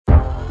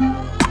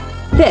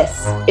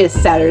This is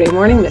Saturday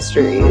Morning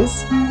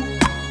Mysteries.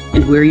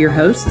 And we're your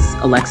hosts,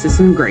 Alexis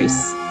and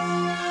Grace.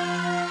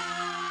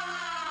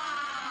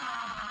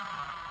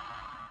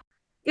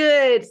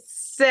 Good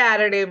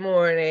Saturday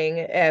morning,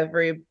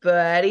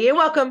 everybody, and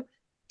welcome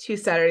to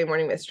Saturday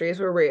Morning Mysteries,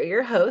 where we're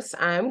your hosts.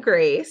 I'm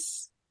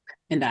Grace.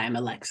 And I'm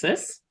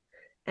Alexis.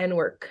 And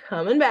we're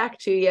coming back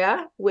to you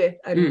with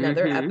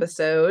another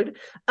episode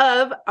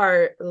of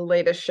our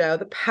latest show,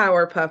 the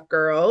Powerpuff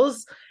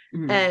Girls.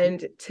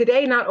 And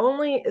today, not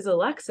only is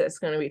Alexis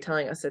going to be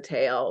telling us a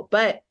tale,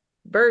 but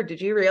Bird,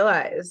 did you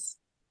realize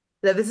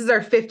that this is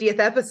our 50th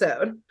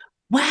episode?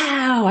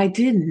 Wow, I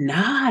did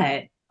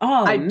not.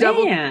 Oh, I man.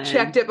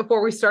 double-checked it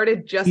before we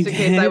started just in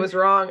case I was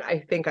wrong.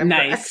 I think I'm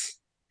nice.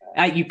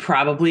 correct. You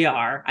probably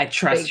are. I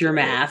trust Thank your you.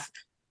 Math.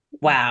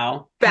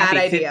 Wow. Bad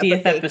Happy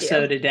idea, 50th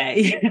episode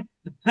today.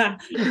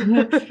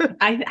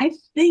 I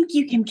think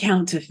you can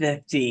count to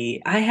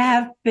 50. I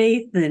have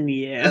faith in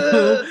you.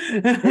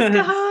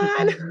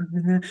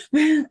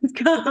 It's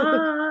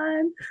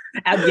gone.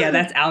 Yeah,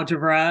 that's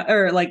algebra,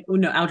 or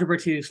algebra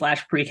 2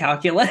 /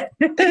 pre-calculus.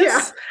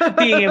 Yeah.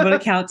 Being able to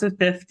count to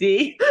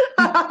 50.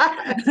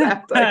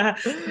 Exactly.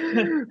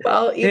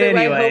 Well, either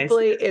way,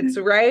 hopefully it's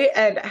right.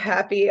 And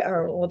happy,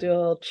 we'll do a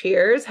little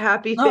cheers.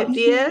 Happy 50th.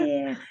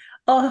 Yeah.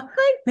 Oh,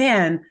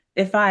 man.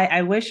 If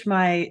I wish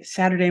my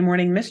Saturday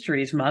Morning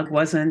Mysteries mug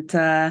wasn't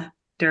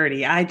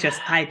dirty. I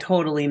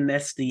totally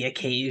missed the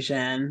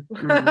occasion.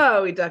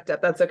 Oh, we ducked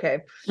up. That's okay.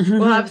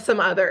 We'll have some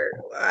other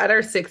at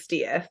our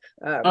 60th.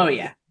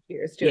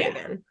 Cheers to it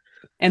again.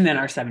 And then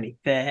our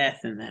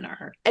 75th, and then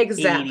our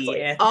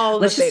 80th.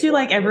 Let's just do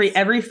like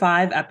every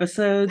 5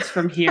 episodes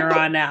from here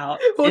on out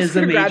is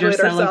a major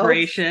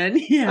celebration.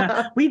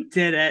 Yeah, we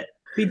did it.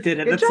 We did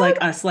it. It's like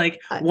us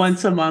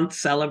once a month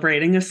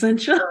celebrating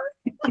essentially.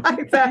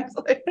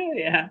 Exactly.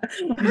 Yeah.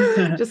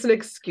 Just an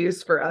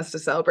excuse for us to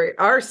celebrate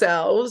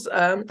ourselves.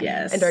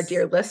 Yes. And our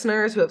dear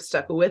listeners who have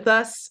stuck with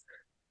us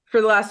for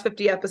the last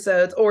 50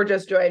 episodes or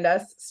just joined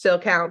us, still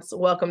counts.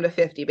 Welcome to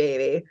 50,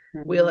 baby.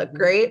 We look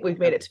great. We've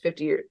made it to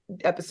 50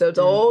 episodes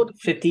old.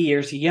 50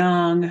 years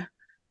young.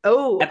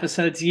 Oh.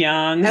 Episodes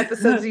young.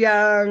 Episodes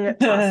young.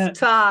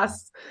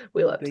 Toss.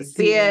 We love to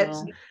see it.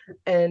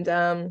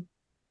 And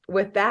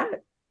with that,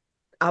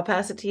 I'll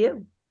pass it to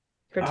you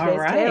for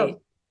today's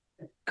tale.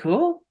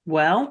 Cool.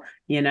 Well,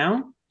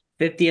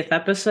 50th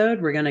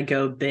episode, we're going to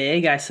go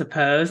big, I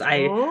suppose.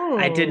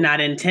 I did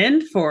not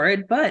intend for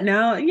it, but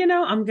now,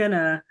 I'm going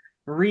to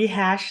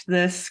rehash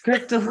this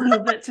script a little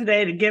bit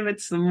today to give it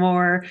some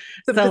more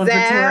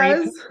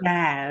celebratory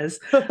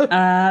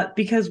pizzazz.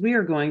 Because we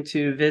are going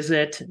to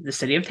visit the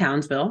city of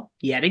Townsville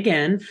yet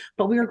again,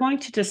 but we are going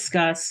to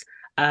discuss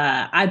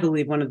I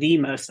believe one of the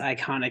most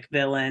iconic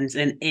villains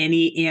in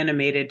any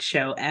animated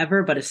show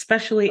ever, but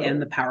especially in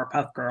the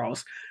Powerpuff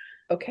Girls.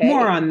 Okay.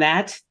 More on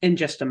that in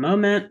just a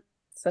moment.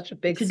 Such a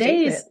big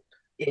statement.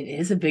 It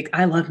is a big,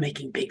 I love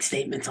making big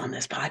statements on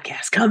this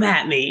podcast. Come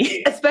at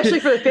me. Especially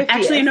for the 50th.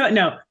 Actually,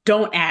 no,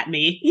 don't at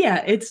me.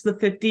 Yeah, it's the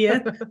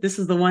 50th. This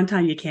is the one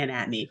time you can't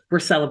at me. We're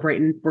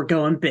celebrating. We're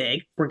going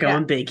big. We're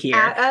going big here.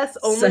 At us,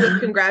 only with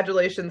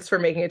congratulations for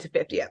making it to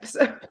 50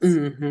 episodes.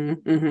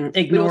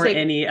 Ignore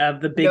any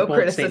of the big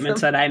bold statements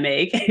that I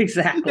make.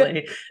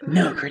 Exactly.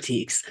 No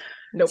critiques.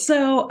 Nope.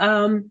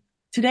 So,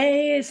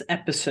 today's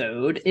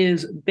episode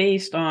is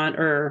based on,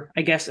 or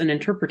I guess an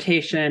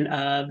interpretation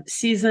of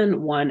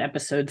season 1,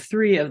 episode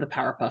 3 of the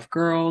Powerpuff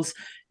Girls,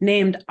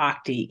 named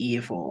Octi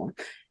Evil.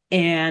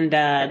 And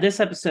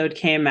this episode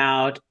came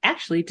out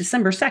actually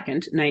December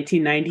 2nd,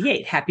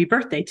 1998. Happy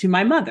birthday to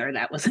my mother.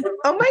 That was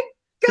oh my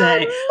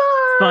God,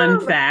 Mom! Fun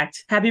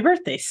fact. Happy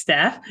birthday,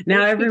 Steph.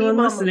 Now everyone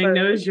listening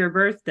knows your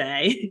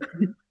birthday.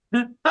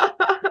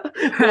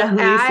 Or at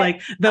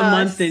least the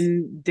month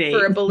and date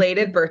for a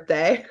belated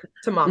birthday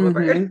to Mama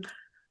Bird.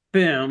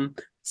 Boom.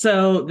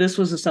 So this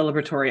was a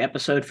celebratory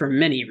episode for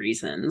many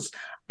reasons.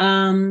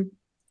 But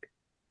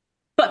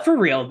for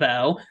real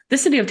though, the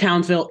city of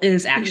Townsville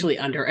is actually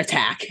under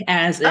attack,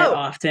 as it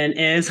often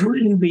is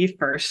when we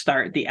first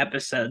start the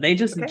episode. They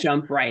just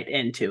jump right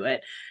into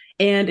it.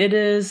 And it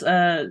is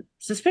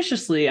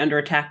suspiciously under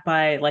attack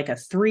by like a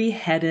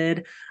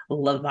 3-headed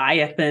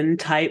Leviathan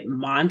type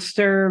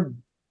monster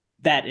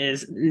that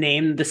is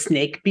named the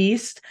Snake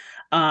Beast.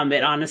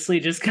 It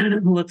honestly just kind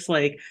of looks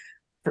like,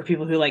 for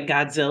people who like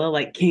Godzilla,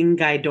 like King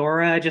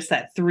Ghidorah, just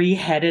that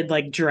 3-headed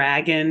like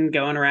dragon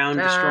going around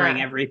destroying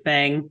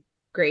everything.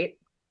 Great.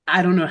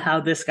 I don't know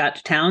how this got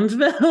to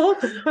Townsville,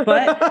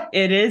 but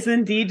it is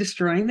indeed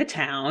destroying the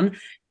town.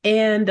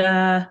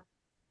 And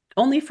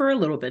only for a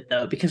little bit,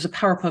 though, because the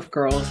Powerpuff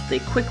Girls, they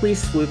quickly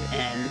swoop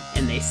in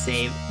and they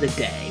save the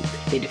day.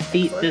 They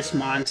defeat this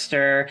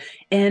monster.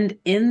 And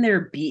in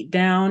their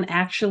beatdown,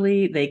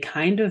 actually, they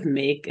kind of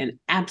make an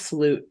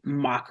absolute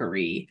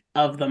mockery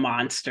of the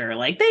monster.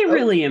 Like they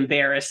really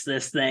embarrass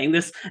this thing,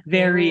 this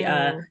very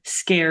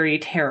scary,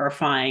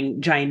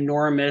 terrifying,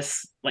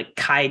 ginormous like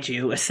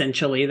kaiju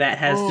essentially that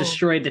has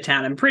destroyed the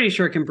town. I'm pretty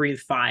sure it can breathe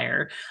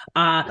fire.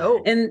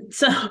 And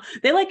so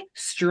they like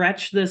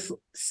stretch this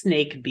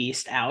snake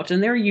beast out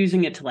and they're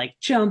using it to like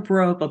jump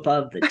rope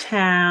above the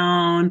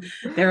town.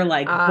 They're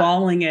like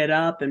balling it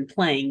up and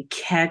playing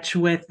catch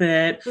with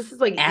it. This is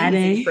like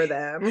easy for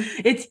them.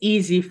 It's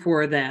easy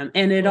for them.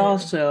 And it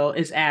also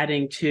is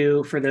adding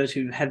to, for those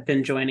who have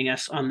been joining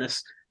us on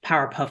this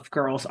Powerpuff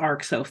Girls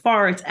arc so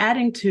far, it's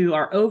adding to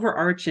our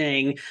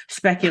overarching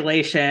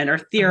speculation or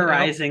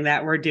theorizing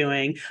that we're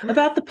doing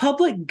about the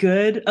public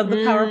good of the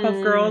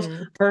Powerpuff Girls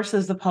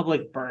versus the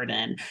public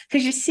burden.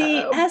 Because you see,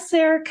 as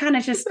they're kind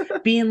of just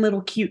being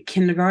little cute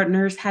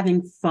kindergartners,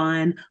 having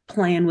fun,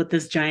 playing with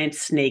this giant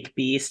snake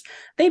beast,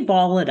 they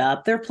ball it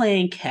up, they're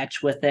playing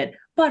catch with it.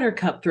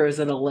 Buttercup throws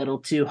it a little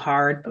too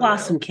hard.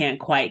 Blossom can't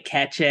quite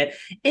catch it.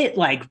 It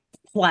like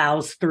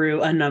plows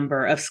through a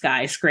number of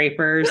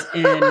skyscrapers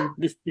in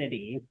the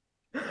city.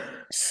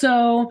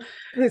 So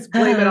let's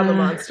blame it on the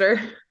monster.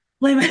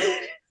 Blame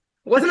it.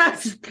 Wasn't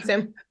us,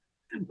 Tim.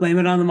 Blame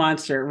it on the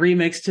monster.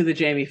 Remix to the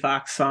Jamie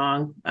Foxx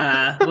song.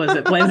 Was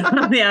it Blame It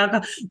on the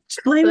Alcohol?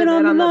 Blame it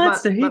on the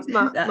monster.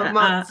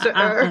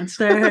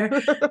 Monster.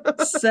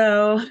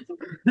 So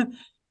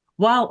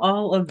while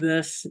all of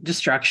this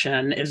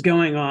destruction is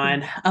going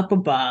on up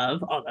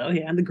above, although,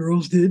 the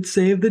girls did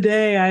save the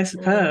day, I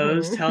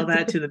suppose. Tell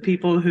that to the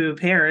people who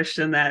perished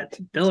in that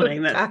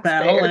building that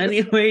fell.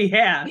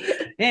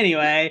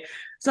 Anyway,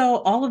 so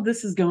all of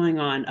this is going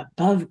on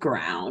above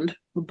ground,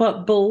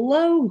 but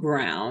below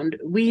ground,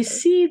 we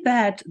see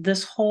that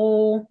this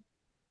whole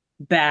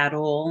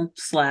battle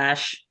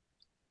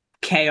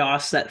 /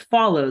 chaos that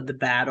followed the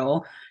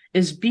battle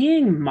is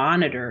being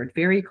monitored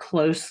very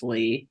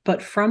closely,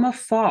 but from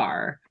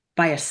afar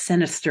by a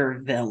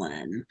sinister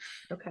villain.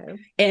 Okay.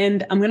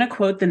 And I'm going to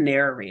quote the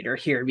narrator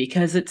here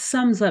because it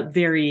sums up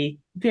very,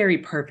 very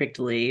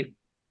perfectly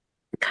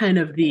kind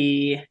of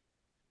the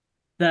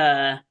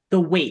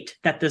weight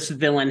that this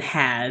villain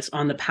has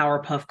on the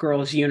Powerpuff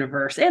Girls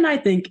universe, and I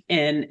think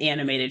in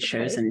animated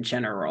shows in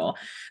general.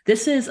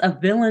 This is a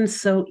villain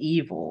so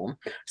evil,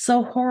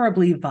 so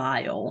horribly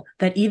vile,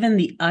 that even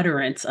the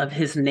utterance of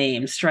his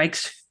name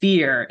strikes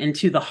fear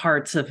into the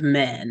hearts of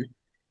men.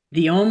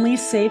 The only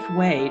safe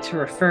way to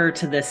refer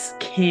to this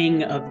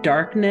king of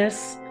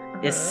darkness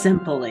is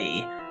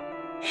simply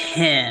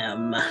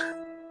him.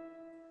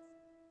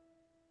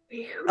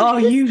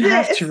 You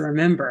have to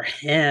remember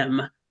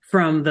him.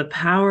 From the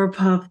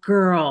Powerpuff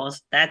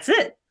Girls. That's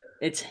it.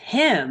 It's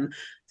him.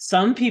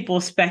 Some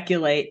people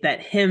speculate that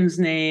him's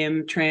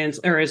name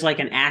is like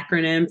an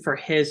acronym for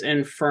his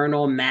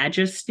infernal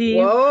majesty.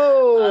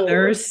 Whoa.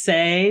 Others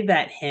say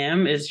that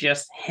him is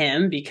just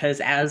him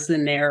because, as the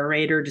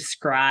narrator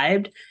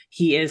described,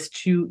 he is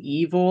too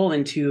evil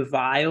and too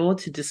vile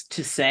to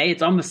say.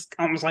 It's almost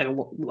like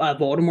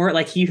Voldemort,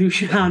 like he who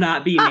shall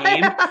not be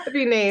named.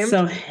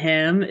 So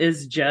him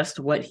is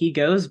just what he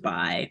goes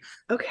by.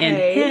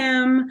 Okay.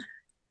 And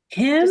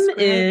him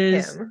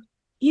is him.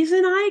 He's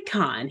an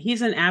icon.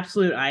 He's an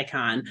absolute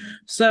icon.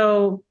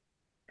 So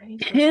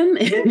him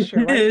is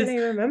why can I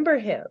remember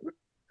him?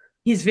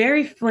 He's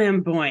very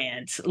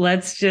flamboyant.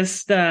 Let's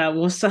just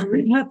we'll sum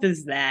it up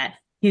as that.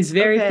 He's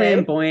very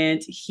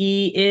flamboyant.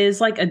 He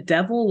is like a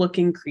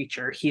devil-looking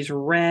creature. He's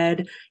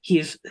red.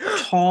 He's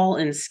tall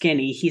and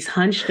skinny. He's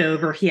hunched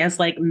over. He has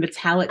like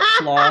metallic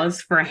claws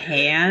for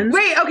hands.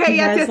 Wait, okay, he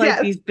has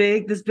this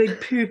big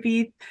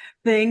poofy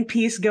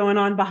piece going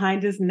on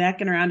behind his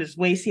neck and around his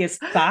waist. He has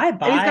thigh-high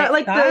boots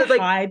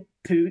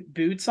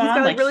on,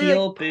 got, like really,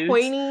 heel boots.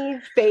 Pointy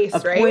face, a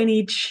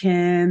pointy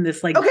chin,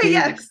 this like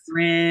big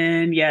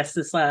grin. Yes,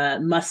 this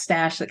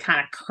mustache that kind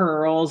of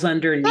curls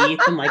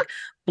underneath and like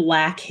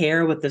black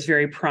hair with this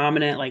very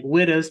prominent like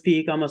widow's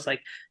peak, almost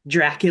like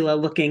Dracula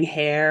looking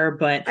hair.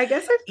 But I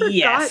guess I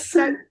forgot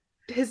that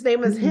his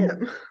name is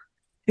him.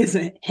 Is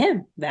it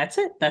him? That's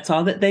it. That's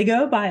all that they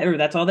go by, or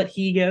that's all that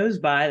he goes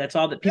by. That's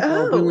all that people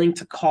are willing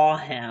to call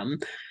him.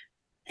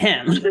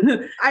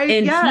 I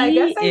guess I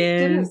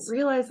didn't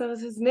realize that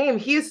was his name.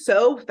 He is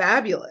so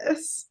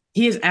fabulous.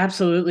 He is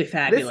absolutely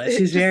fabulous.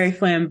 He's very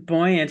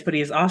flamboyant, but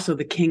he is also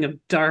the king of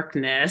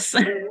darkness.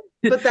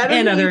 But that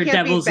and other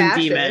devils and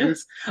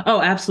demons.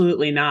 Oh,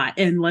 absolutely not.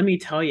 And let me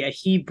tell you,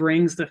 he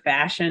brings the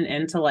fashion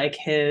into like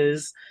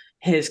his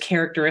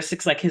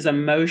characteristics, like his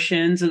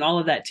emotions and all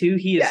of that too.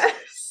 He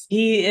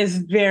is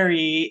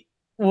very.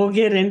 We'll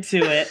get into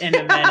it in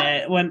a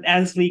minute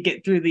as we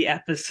get through the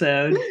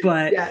episode.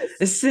 But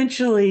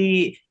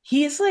essentially,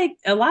 he's like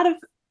a lot of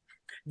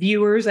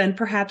viewers and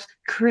perhaps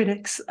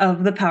critics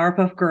of the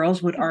Powerpuff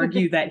Girls would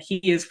argue that he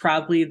is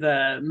probably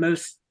the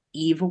most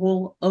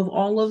evil of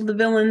all of the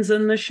villains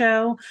in the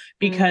show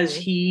because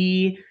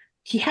he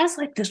has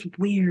like this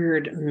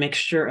weird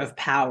mixture of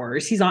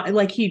powers. He's on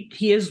like he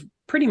is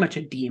pretty much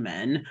a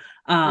demon.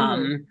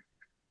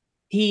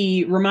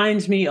 He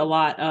reminds me a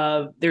lot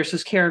of, there's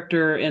this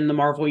character in the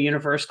Marvel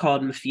universe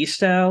called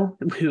Mephisto,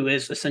 who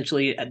is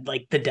essentially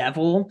like the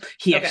devil.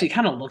 He actually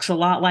kind of looks a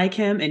lot like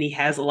him, and he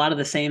has a lot of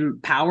the same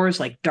powers,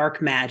 like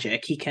dark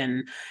magic. He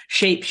can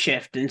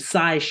shapeshift and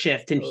size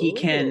shift, and he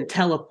can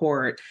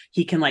teleport.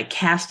 He can like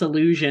cast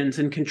illusions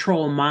and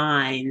control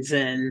minds,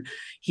 and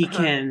he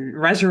can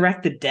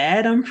resurrect the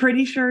dead, I'm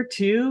pretty sure,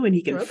 too. And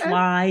he can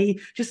fly,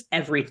 just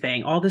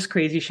everything. All this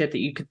crazy shit that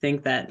you could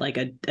think that like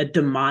a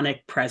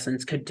demonic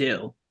presence could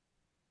do.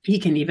 He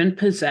can even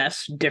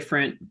possess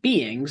different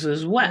beings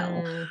as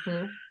well.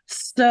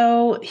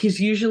 So he's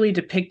usually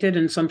depicted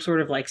in some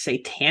sort of like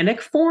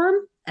satanic form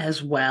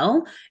as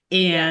well.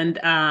 And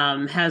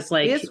has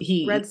like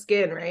he red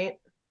skin, right?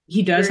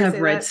 He does have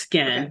red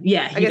skin.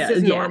 Yeah, I guess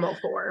his normal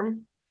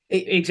form.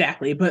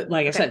 Exactly. But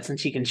like I said,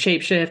 since he can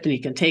shapeshift and he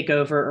can take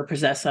over or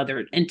possess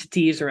other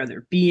entities or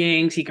other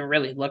beings, he can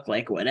really look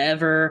like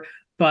whatever.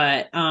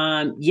 But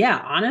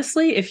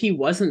honestly, if he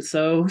wasn't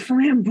so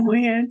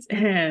flamboyant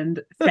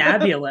and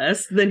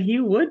fabulous, then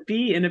he would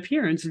be in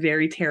appearance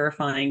very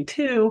terrifying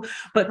too.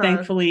 But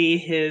thankfully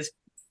his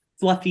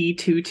fluffy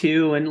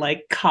tutu and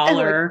like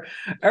collar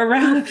and, like,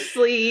 around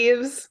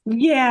sleeves.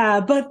 Yeah,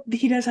 but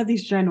he does have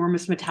these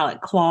ginormous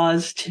metallic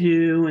claws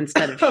too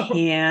instead of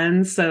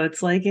hands. So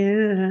it's like,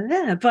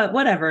 but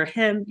whatever.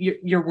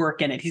 You're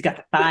working it. He's got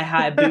the thigh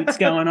high boots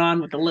going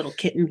on with the little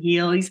kitten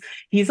heel.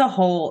 He's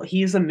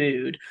a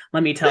mood.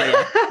 Let me tell you.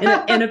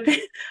 And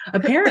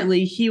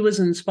apparently he was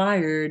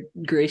inspired.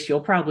 Grace,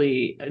 you'll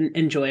probably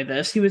enjoy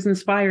this. He was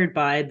inspired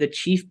by the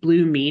Chief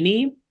Blue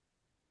Meanie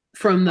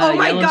from the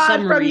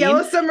from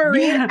Yellow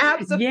Submarine.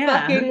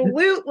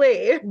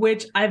 Absolutely.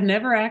 Which I've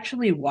never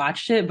actually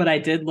watched it, but I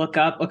did look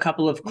up a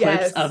couple of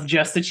clips of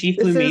just the Chief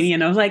Blue Meanie,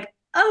 and I was like,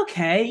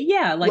 okay,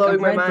 like a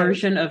red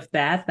version of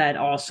that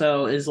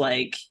also is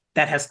like,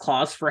 that has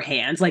claws for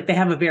hands. Like they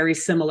have a very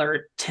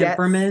similar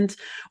temperament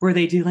where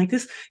they do like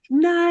this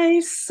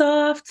nice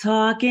soft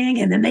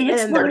talking and then they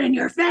explode in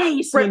your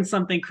face when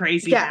something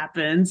crazy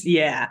happens.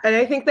 Yeah. And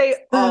I think they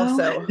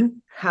also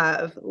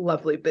have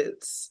lovely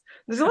boots.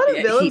 There's a lot of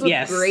villains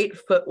with great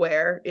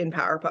footwear in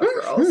Powerpuff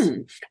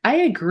Girls. I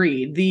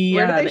agree. The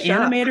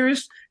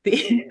animators,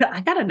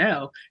 I gotta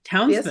know,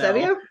 Townsville.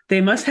 DSW? They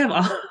must have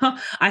all.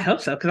 I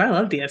hope so, because I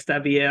love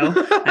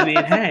DSW. I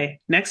mean, hey,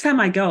 next time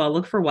I go, I'll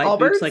look for white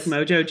boots like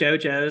Mojo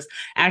Jojo's.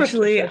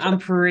 Actually, I'm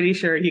pretty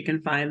sure you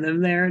can find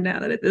them there now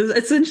that it is.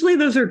 Essentially,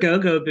 those are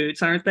go-go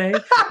boots, aren't they?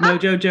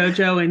 Mojo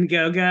Jojo and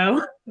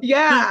Go-Go.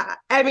 Yeah,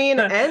 I mean,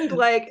 and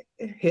like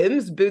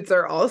Him's boots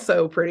are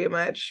also pretty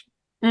much.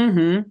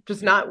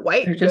 Just not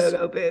white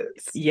go-go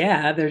boots.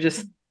 Yeah, they're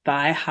just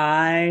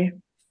thigh-high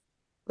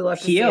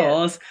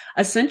heels.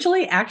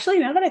 Essentially, actually,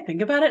 now that I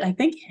think about it, I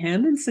think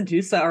him and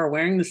Sedusa are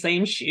wearing the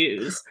same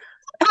shoes.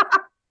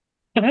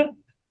 I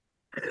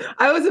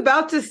was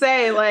about to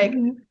say, like,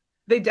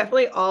 they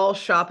definitely all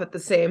shop at the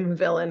same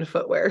villain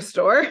footwear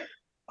store.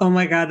 Oh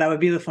my god, that would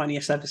be the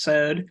funniest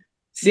episode.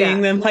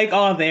 Seeing them like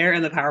all there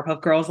and the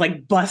Powerpuff Girls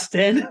like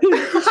busted.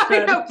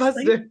 I know,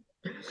 busted.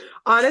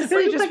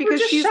 Honestly, just because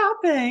she's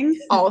shopping.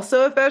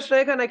 Also a fashion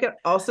icon, I could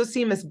also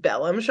see Miss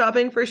Bellum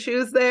shopping for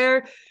shoes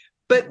there,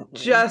 but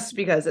just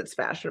because it's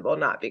fashionable,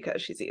 not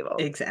because she's evil.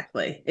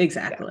 Exactly.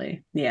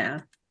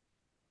 Yeah.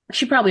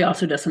 She probably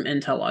also does some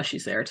intel while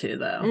she's there too,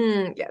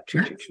 though.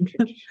 True.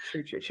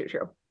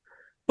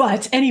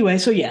 But anyway,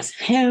 so yes,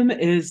 him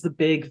is the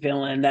big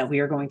villain that we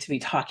are going to be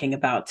talking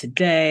about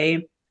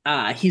today.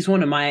 He's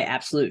one of my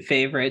absolute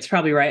favorites,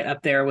 probably right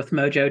up there with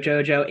Mojo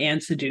Jojo and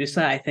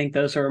Sedusa. I think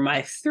those are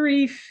my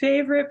three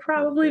favorite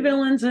probably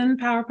villains in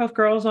Powerpuff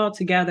Girls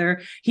altogether.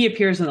 He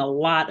appears in a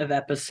lot of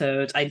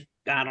episodes. I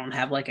don't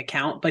have like a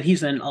count, but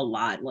he's in a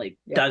lot, like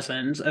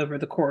dozens over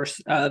the course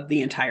of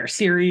the entire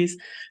series.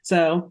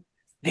 So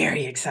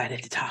very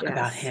excited to talk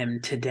about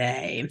him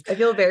today. I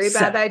feel very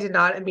bad that I did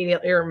not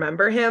immediately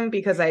remember him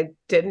because I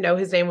didn't know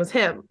his name was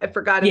him. I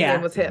forgot his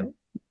name was him.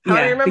 How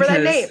do I remember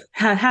that name?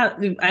 How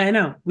I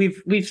know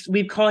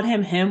we've called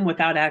him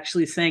without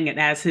actually saying it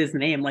as his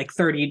name like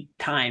 30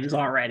 times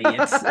already.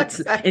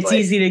 It's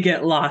easy to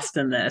get lost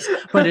in this,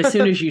 but as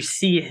soon as you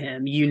see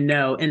him, you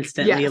know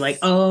instantly like,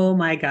 oh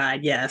my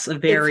god, yes,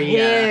 it's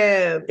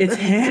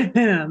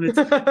him. It's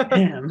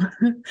him.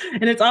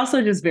 And it's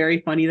also just very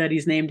funny that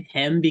he's named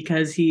him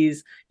because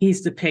he's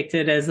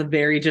depicted as a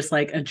very just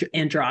like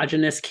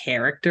androgynous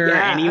character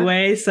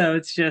anyway. So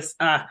it's just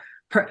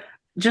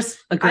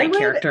a great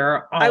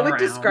character all I would around.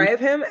 describe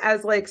him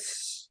as like,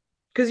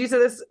 because you said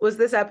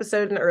this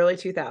episode in the early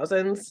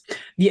 2000s?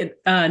 Yeah,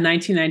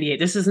 1998.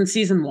 This is in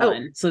season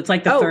 1. So it's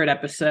like the third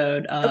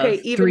episode of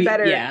even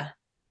better. Yeah.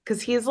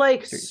 Because he's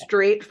like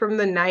straight from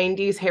the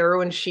 90s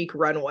heroin chic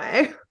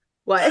runway.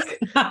 Like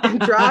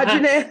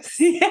androgynous.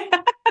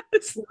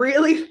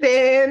 Really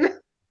thin.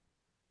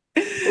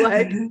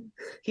 Like,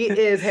 he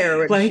is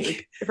heroin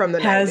chic from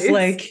the has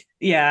 90s.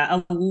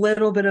 A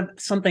little bit of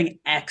something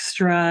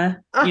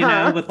extra,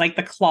 Uh-huh. with like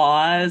the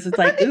claws. It's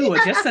like, ooh,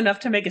 just enough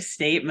to make a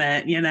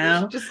statement,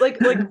 Just like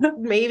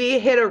maybe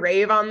hit a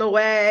rave on the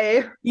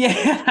way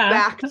Yeah.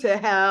 back to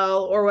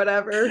hell or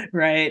whatever.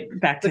 Right.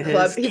 Back The to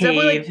club. his He's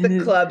definitely cave. like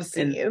the club And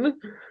scene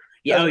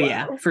yeah, as oh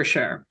yeah, well. for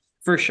sure.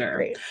 For sure.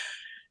 Great.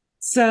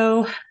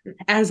 So,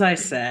 as I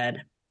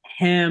said,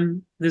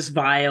 him, this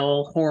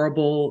vile,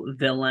 horrible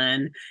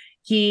villain,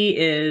 he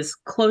is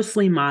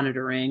closely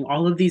monitoring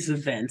all of these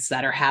events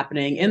that are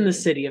happening in the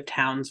city of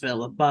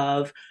Townsville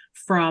above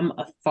from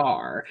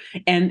afar.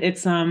 And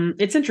it's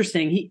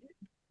interesting.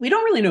 We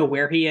don't really know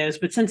where he is,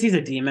 but since he's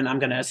a demon, I'm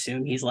going to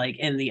assume he's like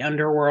in the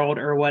underworld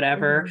or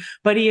whatever. Mm-hmm.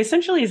 But he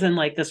essentially is in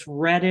like this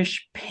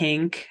reddish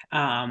pink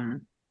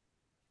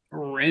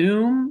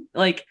room.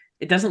 Like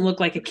it doesn't look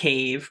like a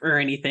cave or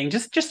anything.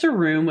 Just a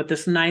room with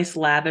this nice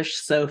lavish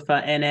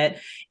sofa in it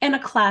and a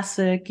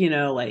classic,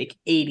 like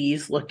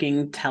 80s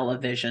looking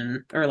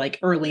television or like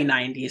early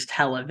 90s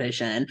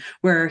television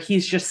where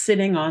he's just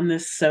sitting on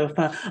this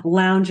sofa,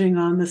 lounging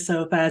on the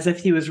sofa as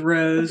if he was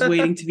Rose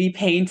waiting to be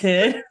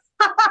painted.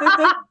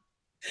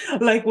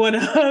 Like one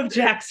of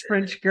Jack's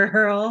French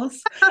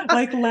girls,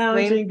 like I mean,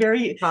 lounging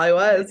very. probably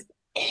was.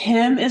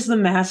 Him is the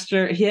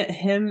master.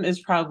 Him is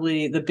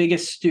probably the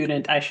biggest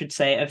student, I should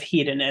say, of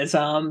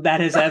hedonism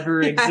that has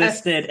ever Yes.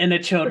 existed in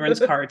a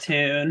children's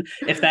cartoon.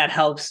 If that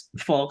helps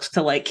folks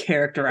to like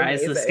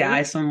characterize this guy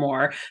Amazing. some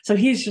more. So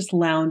he's just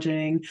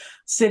lounging,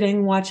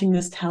 sitting, watching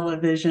this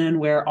television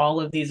where all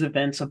of these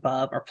events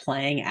above are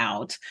playing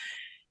out.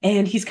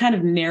 And he's kind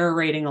of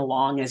narrating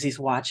along as he's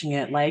watching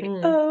it, like,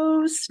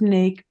 oh,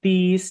 snake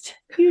beast,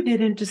 you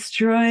didn't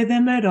destroy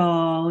them at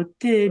all,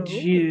 did Ooh.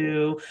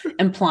 you?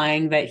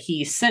 Implying that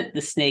he sent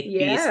the snake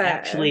beast Yeah.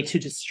 actually to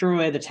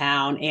destroy the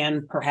town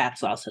and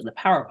perhaps also the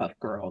Powerpuff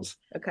Girls.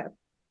 Okay.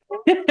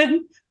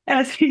 And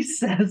as he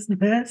says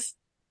this,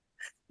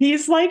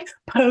 he's like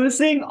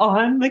posing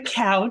on the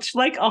couch,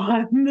 like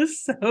on the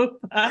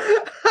sofa,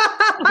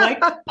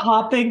 like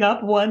popping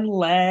up one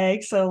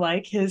leg. So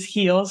like his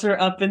heels are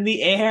up in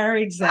the air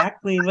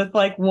exactly with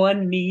like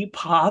one knee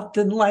popped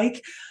and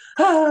like,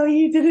 oh,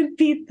 you didn't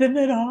beat them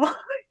at all.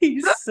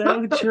 He's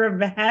so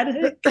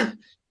dramatic.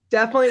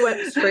 Definitely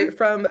went straight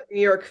from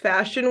New York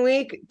Fashion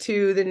Week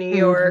to the New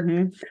York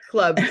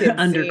club kid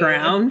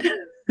underground.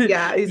 scene.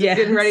 Yeah, he's Yes.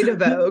 getting ready to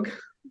Vogue.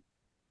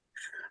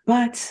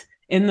 But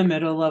in the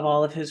middle of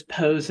all of his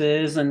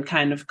poses and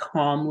kind of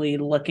calmly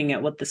looking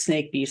at what the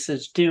snake beast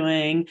is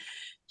doing,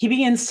 he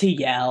begins to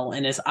yell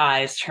and his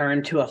eyes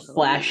turn to a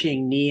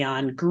flashing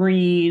neon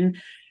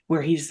green,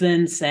 where he's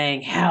then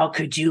saying, how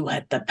could you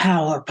let the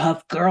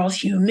Powerpuff Girls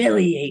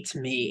humiliate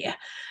me?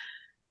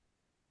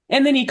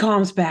 And then he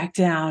calms back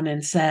down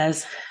and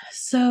says,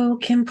 so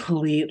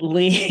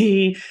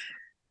completely,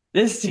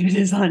 this dude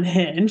is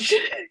unhinged.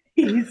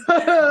 He's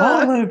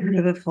all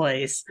over the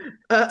place.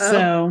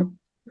 So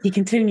he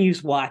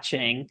continues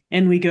watching,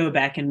 and we go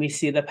back and we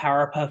see the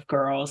Powerpuff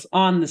Girls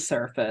on the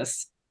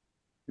surface.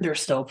 They're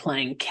still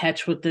playing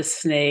catch with this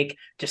snake,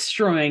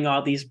 destroying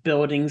all these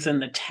buildings in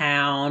the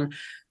town.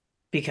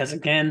 Because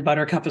again,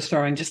 Buttercup is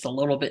throwing just a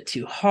little bit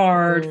too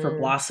hard for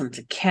Blossom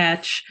to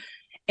catch.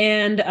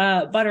 And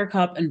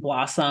Buttercup and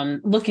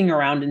Blossom, looking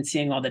around and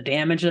seeing all the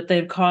damage that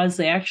they've caused,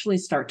 they actually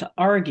start to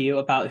argue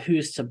about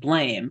who's to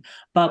blame.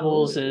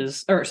 Buttercup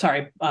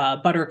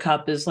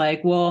is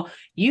like, well,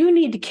 you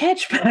need to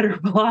catch better,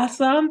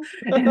 Blossom.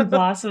 And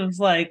Blossom's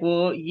like,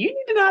 well, you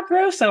need to not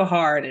throw so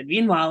hard. And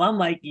meanwhile, I'm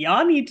like,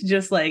 y'all need to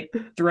just like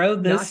throw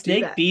this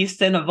snake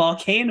beast in a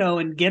volcano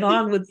and get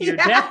on with your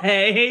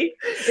day.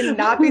 And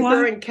not be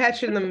throwing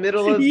catch in the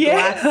middle of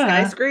glass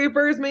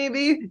skyscrapers,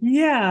 maybe?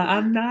 Yeah,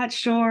 I'm not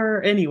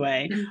sure.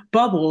 Anyway,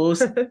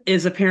 Bubbles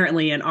is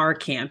apparently in our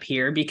camp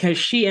here because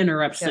she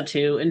interrupts the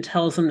two and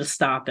tells them to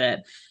stop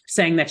it,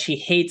 saying that she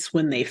hates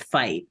when they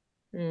fight.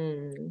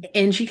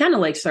 And she kind of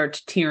like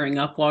starts tearing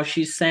up while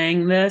she's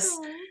saying this.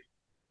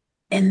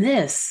 And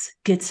this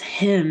gets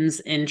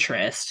Him's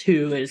interest,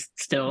 who is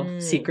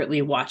still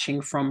secretly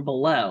watching from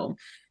below.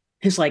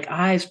 His like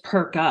eyes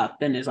perk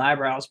up and his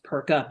eyebrows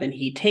perk up, and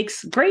he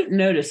takes great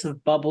notice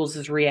of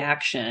Bubbles'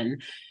 reaction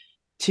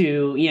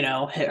to,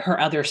 her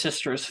other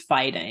sisters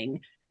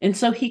fighting. And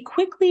so he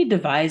quickly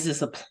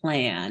devises a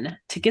plan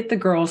to get the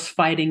girls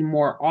fighting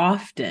more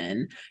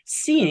often,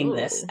 seeing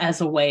this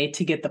as a way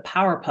to get the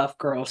Powerpuff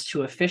Girls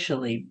to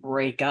officially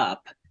break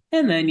up.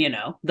 And then,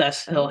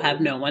 thus he'll have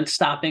no one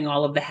stopping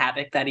all of the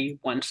havoc that he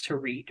wants to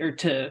wreak or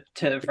to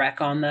wreak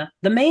on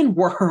the main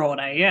world,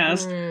 I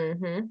guess.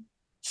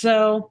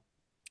 So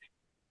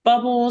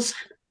Bubbles,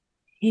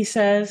 he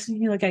says, he's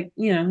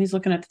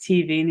looking at the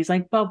TV and he's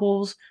like,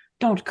 Bubbles,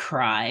 don't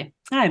cry.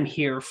 I'm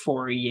here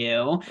for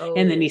you.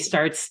 And then he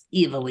starts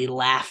evilly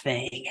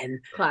laughing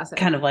and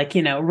kind of like,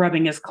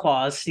 rubbing his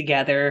claws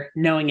together,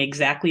 knowing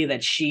exactly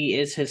that she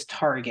is his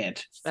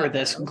target for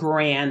this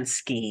grand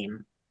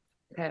scheme.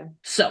 Okay.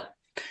 So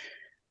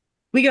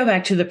We go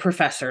back to the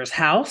professor's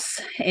house,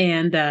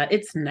 and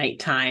it's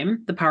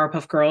nighttime. The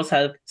Powerpuff Girls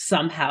have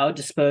somehow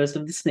disposed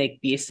of the snake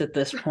beast at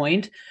this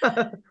point.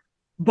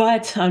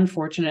 But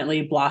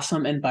unfortunately,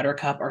 Blossom and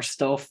Buttercup are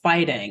still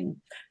fighting.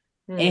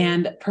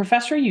 And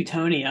Professor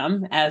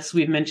Utonium, as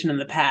we've mentioned in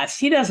the past,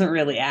 he doesn't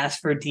really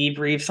ask for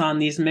debriefs on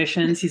these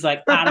missions. He's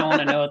like, I don't want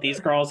to know what these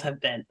girls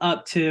have been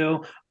up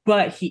to.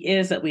 But he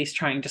is at least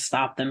trying to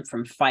stop them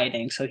from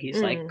fighting. So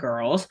he's like,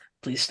 girls,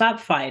 please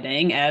stop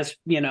fighting. As,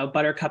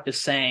 Buttercup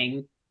is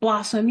saying,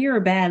 Blossom, you're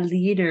a bad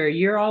leader.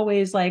 You're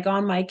always like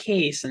on my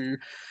case. And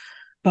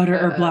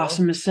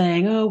Blossom is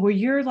saying, oh, well,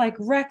 you're like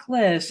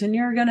reckless and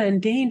you're going to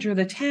endanger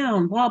the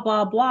town, blah,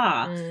 blah,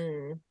 blah.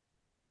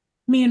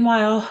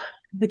 Meanwhile,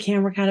 the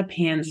camera kind of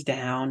pans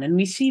down and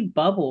we see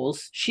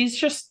Bubbles. She's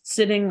just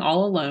sitting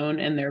all alone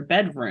in their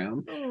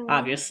bedroom,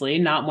 obviously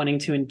not wanting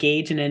to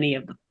engage in any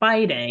of the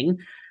fighting.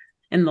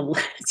 And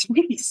it's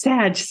really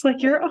sad, just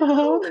like you're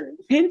all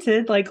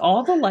hinted, like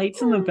all the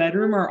lights in the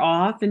bedroom are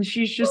off and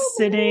she's just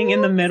sitting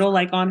in the middle,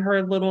 like on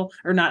her little,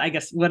 or not, I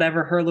guess,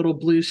 whatever her little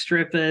blue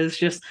strip is,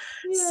 just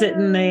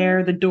sitting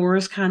there. The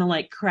door's kind of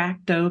like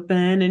cracked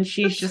open and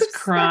she's just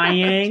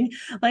crying.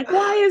 Like,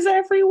 why is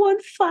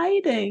everyone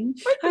fighting?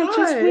 I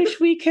just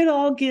wish we could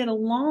all get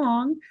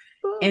along.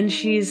 And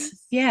she's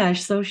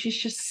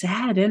just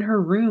sad in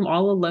her room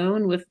all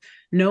alone with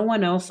no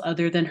one else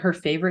other than her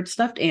favorite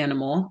stuffed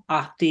animal,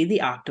 Octi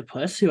the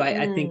octopus, who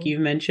I think you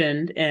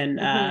mentioned in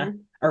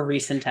a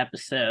recent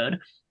episode.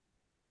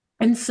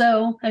 And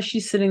so as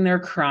she's sitting there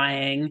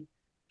crying,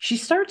 she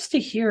starts to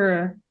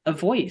hear a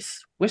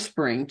voice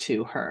whispering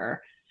to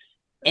her.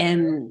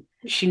 And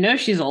she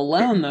knows she's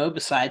alone, though,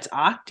 besides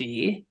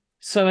Octi.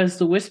 So as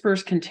the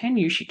whispers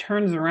continue, she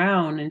turns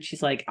around and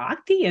she's like,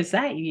 Octi, is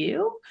that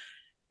you?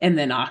 And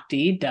then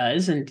Octi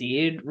does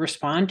indeed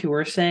respond to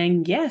her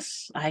saying,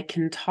 yes, I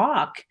can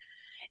talk.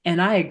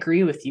 And I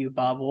agree with you,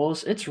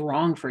 Bubbles. It's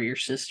wrong for your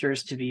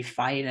sisters to be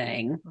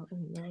fighting.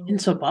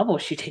 And so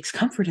Bubbles, she takes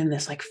comfort in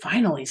this. Like,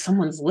 finally,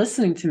 someone's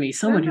listening to me.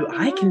 Someone who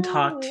I can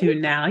talk to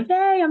now.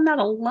 Yay, I'm not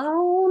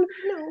alone.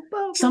 No,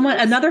 Bubbles.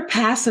 Another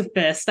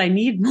pacifist. I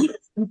need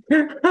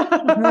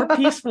more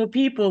peaceful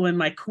people in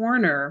my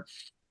corner.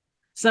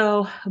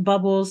 So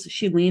Bubbles,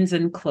 she leans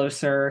in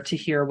closer to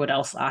hear what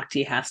else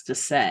Octi has to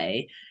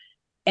say.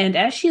 And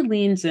as she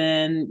leans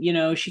in,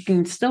 she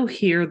can still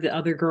hear the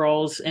other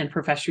girls and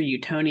Professor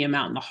Utonium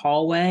out in the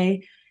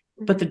hallway.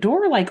 But the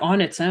door, like on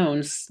its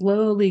own,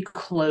 slowly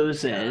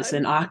closes.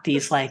 And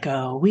Octi's like,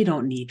 oh, we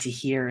don't need to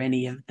hear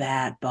any of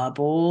that,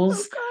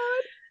 Bubbles. Oh,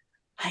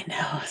 God. I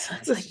know. So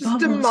it's this like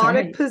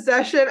demonic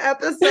possession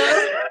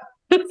episode.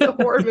 It's a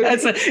horror movie.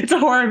 It's a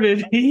horror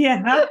movie.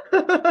 Yeah.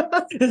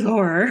 It's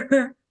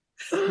horror.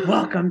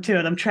 Welcome to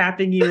it. I'm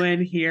trapping you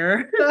in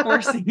here,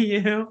 forcing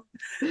you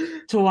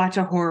to watch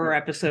a horror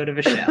episode of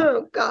a show.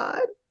 Oh,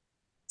 God.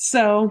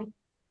 So,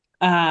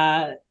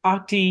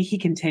 Octi, he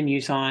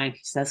continues on.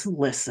 He says,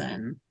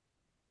 listen,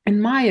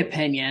 in my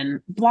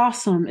opinion,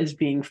 Blossom is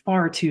being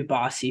far too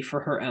bossy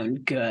for her own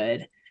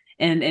good.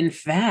 And in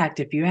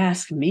fact, if you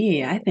ask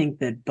me, I think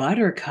that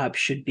Buttercup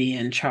should be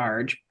in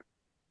charge.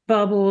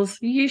 Bubbles,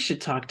 you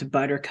should talk to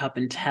Buttercup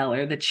and tell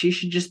her that she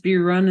should just be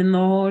running the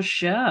whole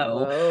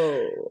show.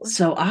 Whoa.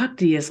 So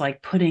Octi is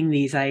like putting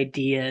these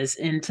ideas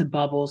into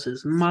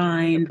Bubbles'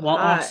 mind while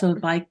also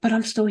like, but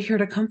I'm still here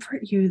to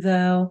comfort you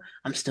though.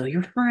 I'm still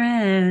your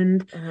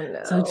friend. Oh,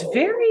 no. So it's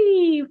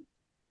very,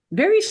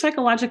 very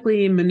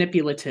psychologically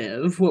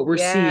manipulative what we're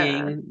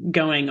seeing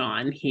going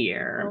on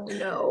here. Oh,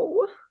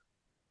 no.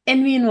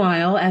 And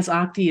meanwhile, as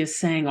Octi is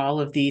saying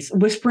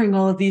whispering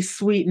all of these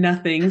sweet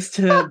nothings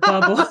to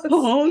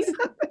Bubbles.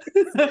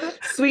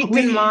 Sweet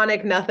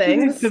demonic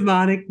nothings.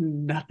 Demonic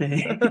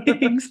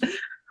nothings.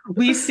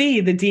 We see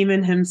the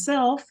demon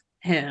himself,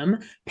 him,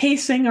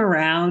 pacing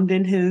around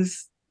in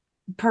his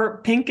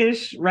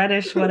pinkish,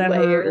 reddish,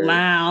 whatever,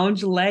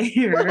 lounge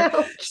layer.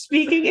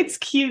 Speaking, it's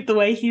cute the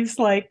way he's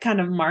like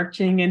kind of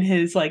marching in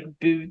his like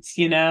boots,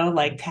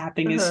 like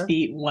tapping his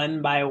feet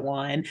one by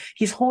one.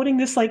 He's holding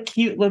this like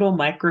cute little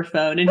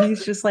microphone and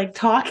he's just like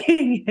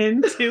talking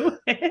into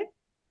it.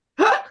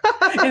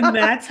 And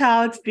that's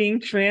how it's being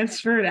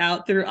transferred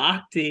out through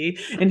Octi.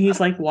 And he's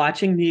like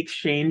watching the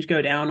exchange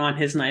go down on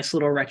his nice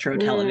little retro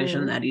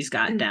television that he's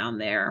got down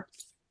there.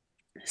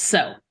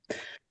 So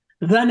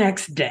the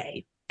next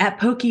day, at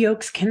Pokey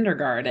Oaks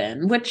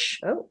Kindergarten, which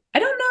I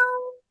don't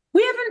know.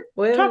 We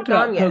haven't talked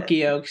about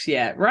Pokey Oaks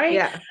yet, right?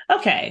 Yeah.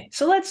 Okay,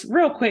 so let's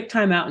real quick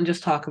time out and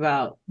just talk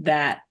about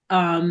that.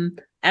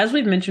 As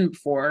we've mentioned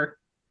before,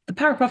 the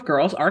Powerpuff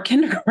Girls are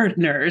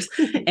kindergartners.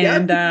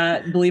 And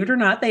believe it or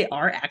not, they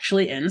are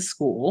actually in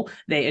school.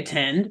 They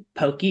attend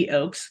Pokey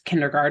Oaks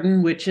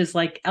Kindergarten, which is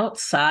like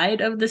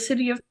outside of the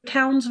city of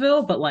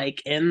Townsville, but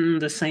like in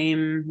the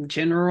same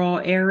general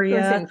area.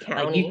 The same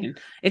county.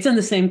 It's in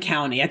the same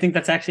county. I think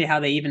that's actually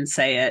how they even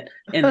say it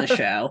in the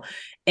show.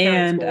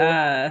 And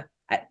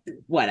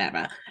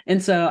whatever.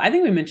 And so I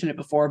think we mentioned it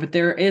before, but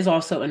there is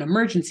also an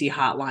emergency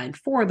hotline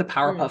for the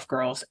Powerpuff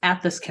Girls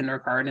at this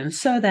kindergarten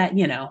so that,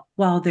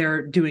 while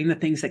they're doing the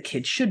things that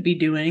kids should be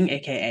doing,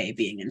 aka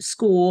being in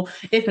school,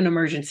 if an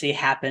emergency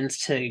happens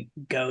to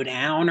go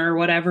down or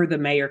whatever, the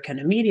mayor can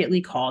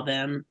immediately call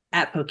them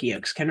at Pokey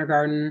Oaks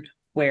Kindergarten,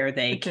 where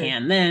they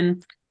can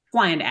then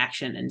fly into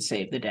action and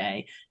save the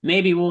day.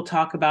 Maybe we'll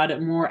talk about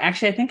it more.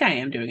 Actually, I think I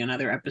am doing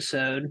another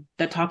episode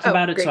that talks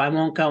about it, great. So I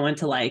won't go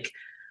into like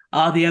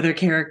all the other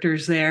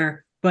characters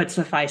there, but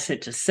suffice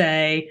it to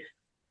say,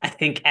 I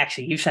think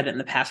actually you've said it in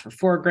the past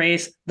before,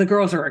 Grace, the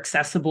girls are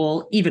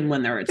accessible even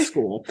when they're at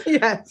school.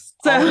 Yes.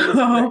 So,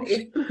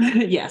 always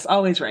yes,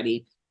 always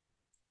ready.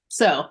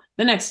 So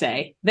the next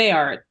day they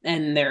are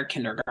in their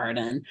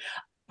kindergarten.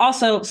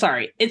 Also,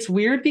 sorry, it's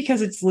weird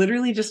because it's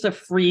literally just a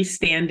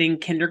freestanding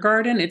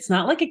kindergarten. It's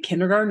not like a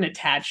kindergarten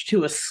attached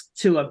to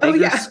a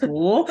bigger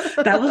school.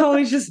 That was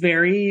always just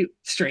very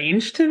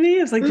strange to me.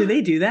 I was like, do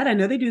they do that? I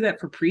know they do that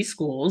for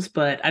preschools,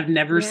 but I've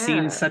never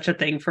seen such a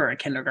thing for a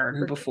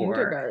kindergarten before.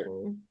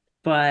 Kindergarten.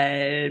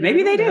 But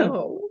maybe they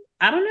do.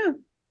 I don't know.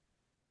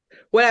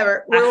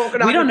 Whatever. We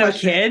don't know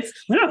kids.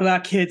 We don't know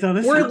about kids on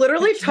this. We're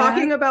literally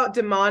talking about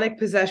demonic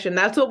possession.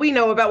 That's what we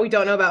know about. We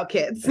don't know about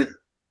kids.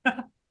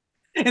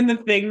 And the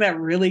thing that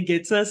really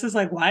gets us is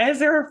like, why is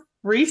there a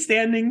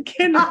freestanding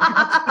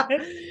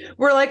kindergarten?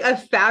 We're like, a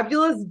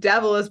fabulous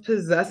devil is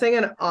possessing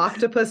an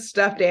octopus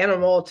stuffed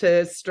animal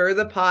to stir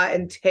the pot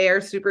and tear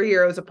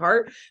superheroes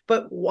apart.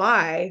 But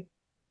why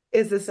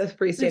is this a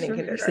freestanding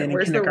kindergarten?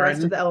 Where's the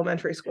rest of the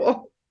elementary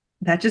school?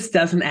 That just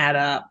doesn't add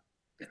up.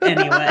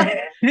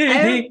 Anyway. I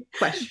have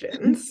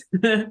questions.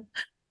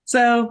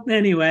 So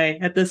anyway,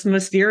 at this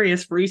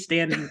mysterious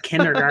freestanding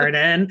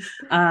kindergarten,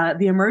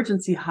 the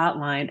emergency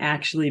hotline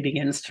actually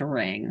begins to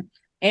ring.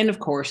 And of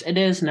course, it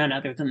is none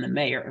other than the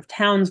mayor of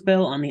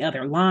Townsville on the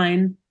other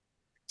line,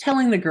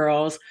 telling the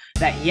girls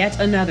that yet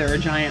another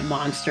giant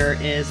monster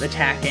is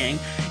attacking.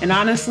 And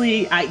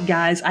honestly, I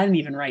didn't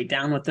even write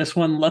down what this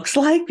one looks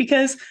like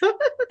because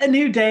a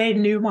new day,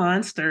 new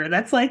monster.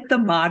 That's like the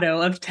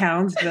motto of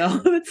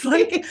Townsville. It's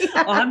like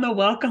on the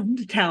welcome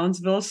to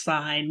Townsville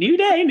sign. New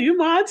day, new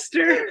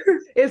monster.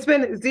 It's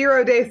been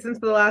 0 days since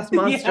the last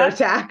monster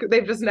attack.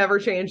 They've just never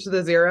changed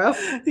the 0.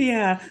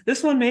 Yeah.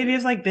 This one maybe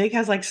is like big,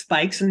 has like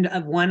spikes in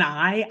one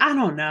eye. I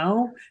don't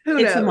know.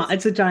 Who knows?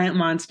 It's a giant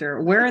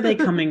monster. Where are they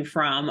coming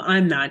from?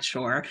 I'm not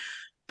sure.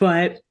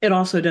 But it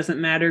also doesn't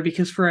matter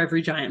because for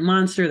every giant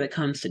monster that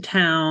comes to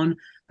town,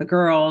 the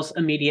girls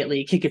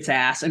immediately kick its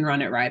ass and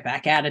run it right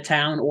back out of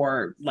town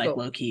or like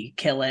low-key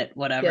kill it,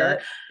 whatever.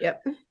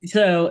 Yep.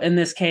 So in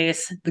this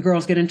case, the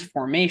girls get into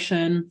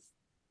formation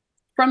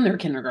from their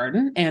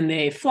kindergarten and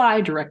they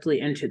fly directly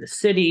into the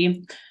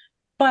city.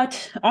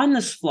 But on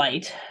this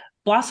flight,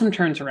 Blossom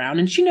turns around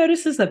and she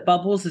notices that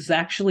Bubbles is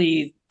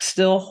actually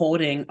still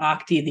holding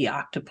Octi the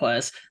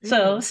octopus.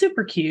 So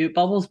super cute.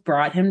 Bubbles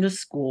brought him to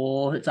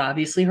school. It's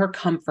obviously her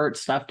comfort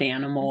stuffed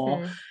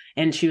animal.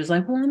 And she was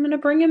like, well, I'm going to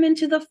bring him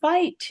into the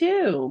fight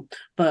too.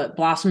 But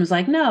Blossom was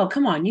like, no,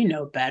 come on, you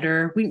know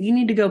better. You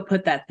need to go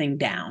put that thing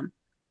down.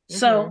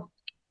 So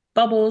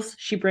Bubbles,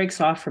 she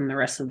breaks off from the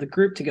rest of the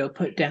group to go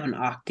put down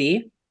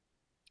Octi.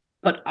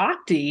 But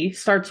Octi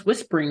starts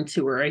whispering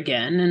to her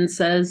again and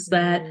says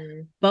that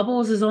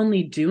Bubbles is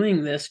only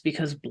doing this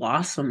because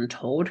Blossom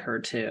told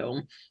her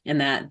to, and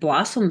that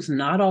Blossom's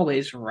not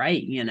always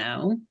right,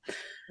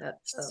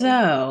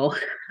 So,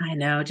 I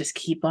know, just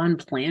keep on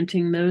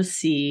planting those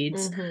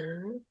seeds.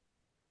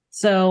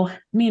 So,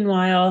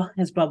 meanwhile,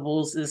 as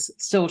Bubbles is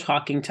still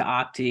talking to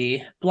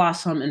Octi,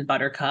 Blossom and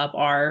Buttercup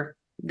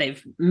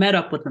they've met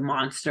up with the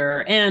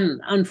monster,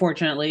 and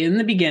unfortunately in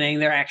the beginning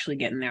they're actually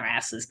getting their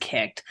asses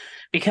kicked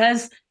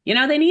because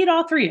they need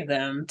all 3 of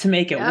them to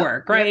make it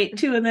work, right?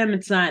 2 of them,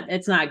 it's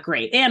not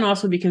great, and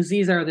also because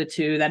these are the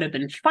 2 that have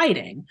been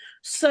fighting,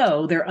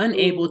 so they're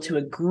unable to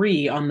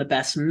agree on the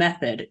best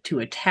method to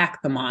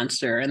attack the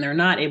monster, and they're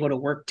not able to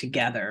work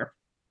together.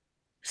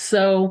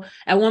 So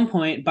at one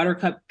point,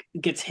 Buttercup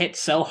gets hit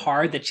so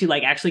hard that she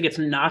actually gets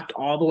knocked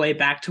all the way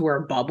back to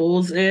where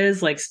Bubbles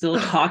is, still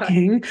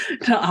talking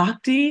to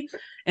Octi.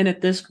 And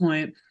at this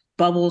point,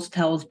 Bubbles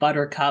tells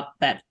Buttercup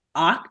that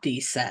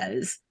Octi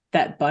says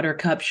that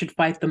Buttercup should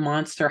fight the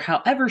monster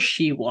however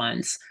she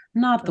wants,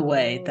 not the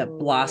way that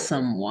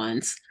Blossom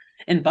wants.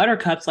 And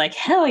Buttercup's like,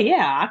 hell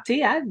yeah,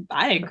 Octi,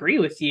 I agree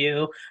with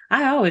you.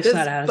 I always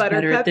thought I was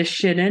better at this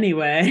shit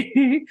anyway.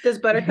 Does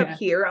Buttercup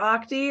hear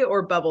Octi,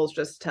 or Bubbles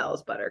just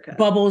tells Buttercup?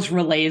 Bubbles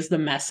relays the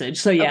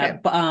message. So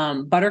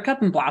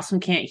Buttercup and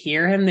Blossom can't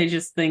hear him. They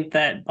just think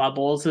that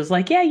Bubbles is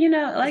like, I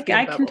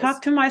can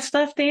talk to my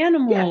stuffed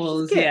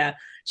animals.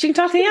 She can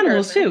talk to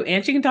animals too,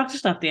 and she can talk to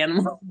stuffed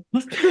animals.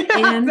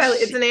 And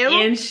it's an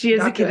animal, and she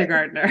is a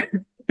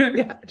kindergartner.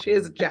 She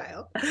is a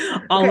child.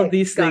 All of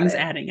these things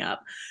adding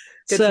up.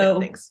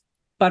 So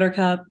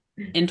Buttercup,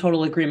 in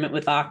total agreement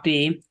with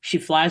Octi, she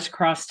flies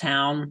across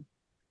town,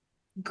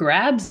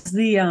 grabs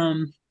the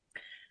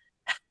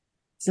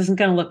this isn't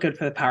going to look good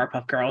for the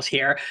Powerpuff Girls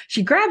here.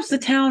 She grabs the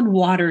town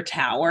water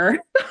tower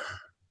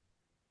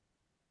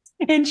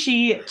And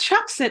she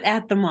chucks it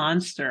at the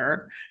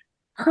monster,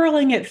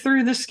 hurling it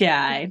through the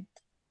sky.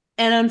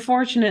 And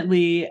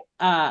unfortunately,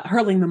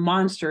 hurling the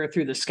monster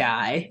through the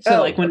sky.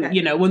 So like when,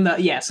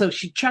 okay. So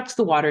she chucks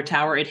the water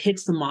tower, it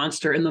hits the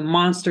monster, and the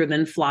monster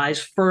then flies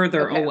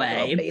further Okay, like a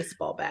away. little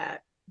baseball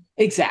bat.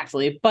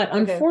 Exactly. But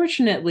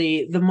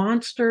unfortunately, the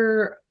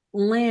monster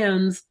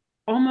lands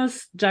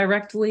almost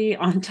directly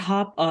on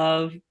top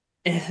of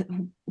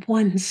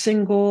one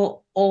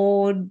single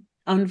old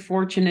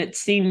unfortunate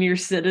senior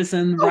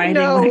citizen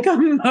riding like a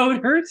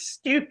motor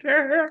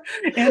scooter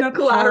in a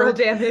collateral park,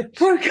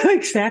 damage.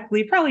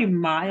 Exactly, probably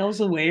miles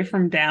away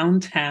from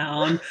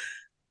downtown.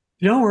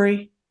 Don't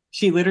worry,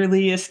 she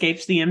literally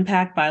escapes the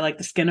impact by like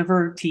the skin of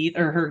her teeth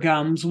or her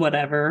gums,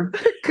 whatever.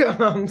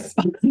 Gums.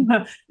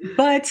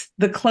 But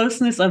the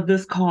closeness of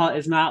this call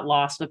is not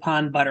lost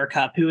upon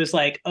Buttercup, who is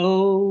like,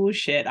 oh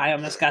shit, I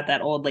almost got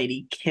that old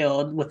lady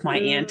killed with my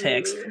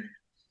antics.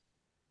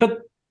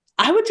 But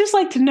I would just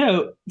like to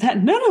note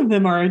that none of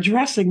them are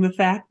addressing the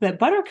fact that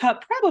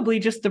Buttercup probably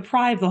just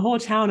deprived the whole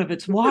town of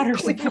its water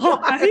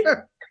supply.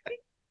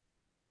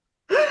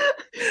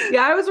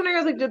 Yeah, I was wondering, I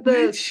was like, did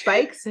the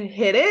spikes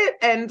hit it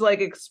and like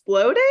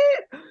explode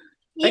it?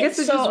 I guess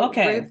it just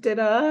ripped it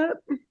up.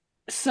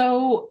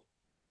 So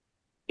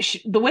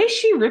the way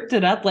she ripped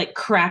it up, like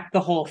cracked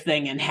the whole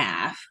thing in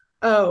half.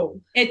 Oh,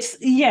 it's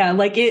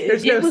like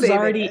it was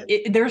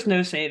already there's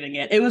no saving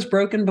it. It was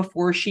broken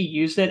before she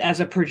used it as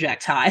a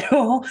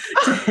projectile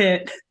to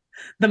hit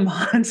the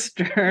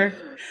monster.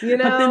 But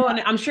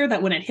then I'm sure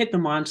that when it hit the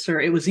monster,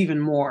 it was even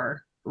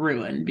more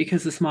ruined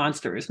because this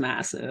monster is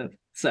massive.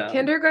 So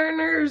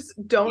kindergartners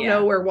don't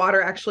know where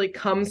water actually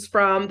comes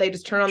from. They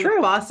just turn on the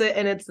faucet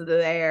and it's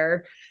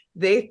there.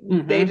 They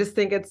just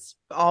think it's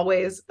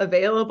always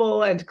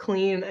available and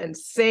clean and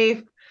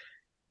safe.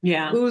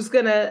 Yeah. Who's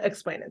gonna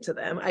explain it to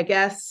them? I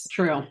guess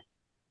true.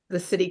 The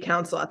city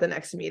council at the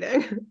next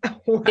meeting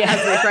as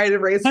they try to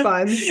raise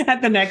funds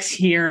at the next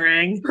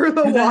hearing for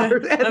the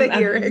water at the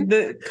hearing,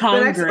 the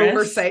Congress, the next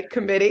oversight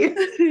committee.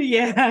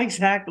 Yeah,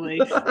 exactly.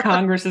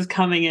 Congress is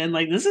coming in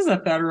like this is a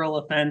federal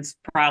offense,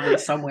 probably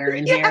somewhere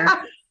in here.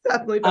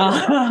 Definitely.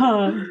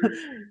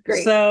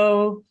 Great.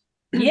 So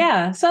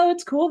so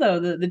it's cool though.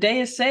 The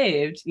day is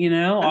saved,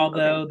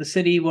 although the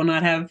city will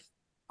not have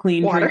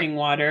clean drinking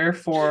water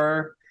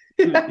for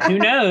who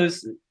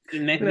knows.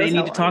 They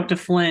need to talk to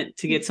Flint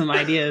to get some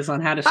ideas on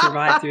how to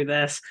survive through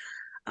this.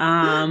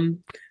 Bad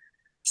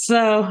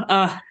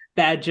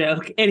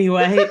joke.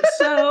 Anyway,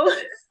 so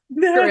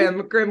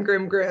grim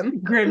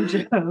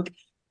joke.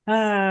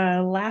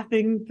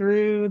 Laughing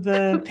through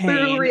the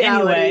pain.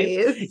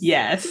 Anyway,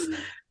 yes.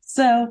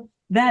 So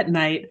that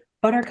night,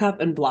 Buttercup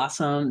and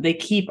Blossom, they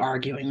keep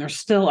arguing. They're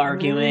still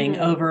arguing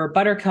over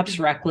Buttercup's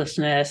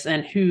recklessness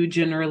and who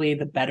generally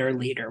the better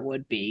leader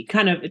would be.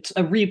 Kind of, it's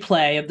a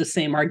replay of the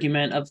same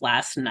argument of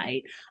last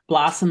night.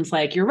 Blossom's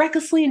like, you're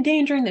recklessly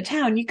endangering the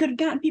town. You could have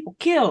gotten people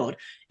killed.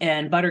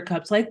 And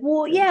Buttercup's like,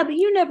 well, yeah, but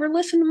you never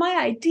listen to my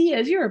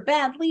ideas. You're a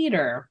bad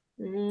leader.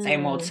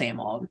 Same old, same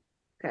old.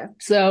 Okay.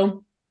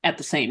 So at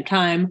the same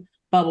time,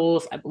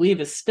 Bubbles, I believe,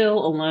 is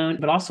still alone,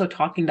 but also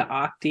talking to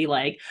Octi,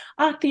 like,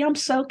 Octi, I'm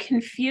so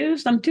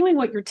confused. I'm doing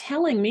what you're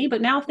telling me, but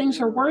now things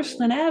are worse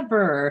than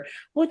ever.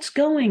 What's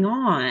going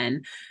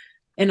on?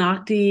 And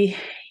Octi,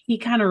 he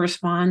kind of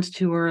responds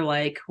to her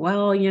like,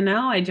 well,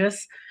 I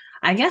guess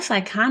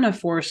I kind of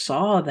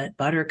foresaw that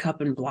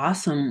Buttercup and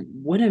Blossom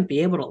wouldn't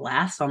be able to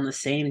last on the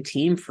same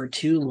team for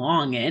too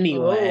long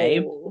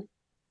anyway. Oh.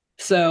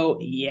 So,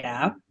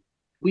 yeah.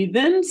 We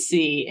then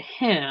see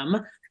him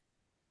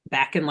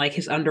back in like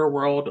his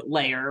underworld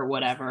lair or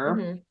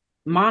whatever,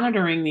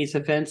 monitoring these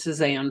events as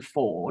they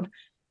unfold.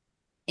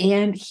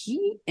 And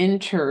he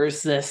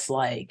enters this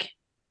like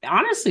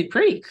honestly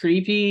pretty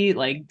creepy,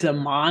 like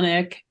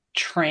demonic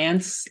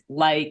trance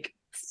like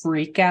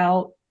freak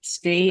out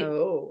state.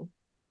 Oh.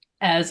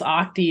 As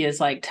Octi is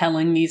like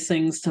telling these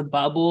things to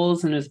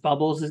Bubbles, and as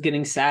Bubbles is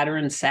getting sadder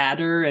and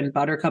sadder, and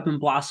Buttercup and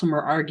Blossom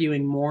are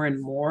arguing more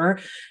and more,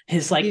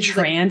 his like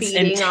trance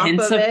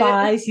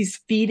intensifies. He's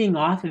feeding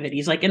off of it.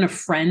 He's like in a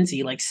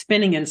frenzy, like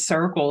spinning in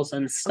circles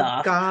and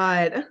stuff. Oh,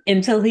 God.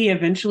 Until he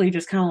eventually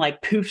just kind of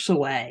like poofs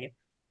away.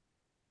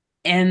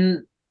 And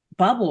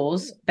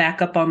Bubbles,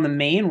 back up on the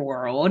main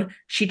world,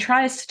 she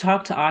tries to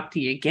talk to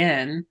Octi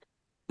again,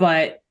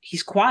 but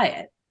he's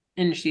quiet.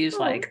 And she's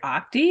like,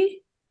 Octi?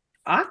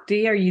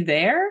 Octi, are you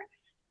there?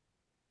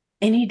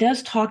 And he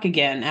does talk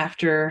again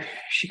after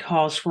she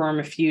calls for him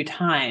a few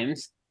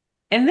times.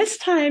 And this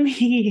time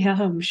he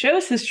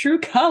shows his true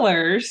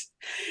colors.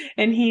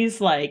 And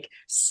he's like,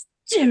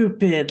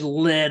 stupid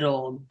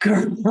little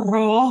girl.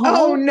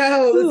 Oh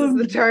no, this is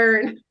the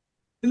turn.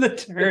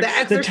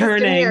 The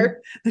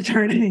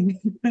turning.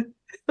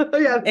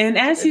 Yeah. And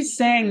as he's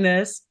saying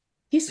this,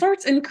 he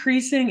starts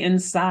increasing in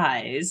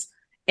size.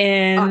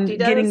 And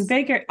getting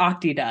bigger.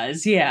 Octi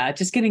does, yeah.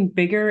 Just getting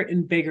bigger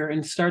and bigger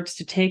and starts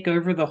to take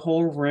over the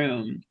whole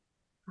room.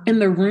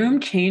 And the room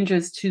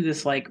changes to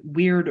this like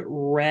weird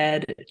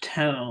red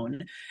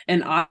tone.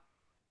 And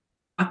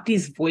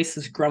Octi's voice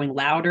is growing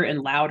louder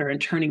and louder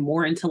and turning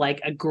more into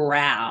like a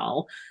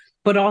growl.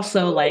 but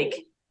also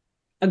like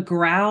a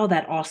growl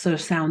that also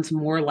sounds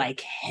more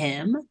like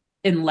him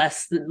and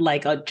less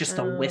like just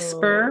a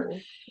whisper.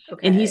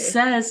 Okay. And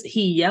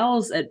he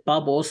yells at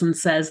Bubbles and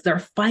says, they're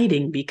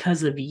fighting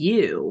because of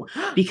you,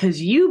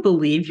 because you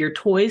believe your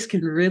toys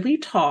can really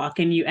talk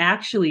and you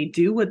actually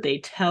do what they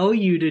tell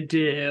you to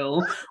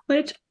do,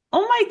 which,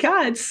 oh my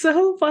God,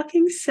 so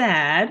fucking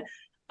sad.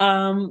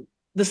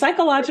 The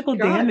psychological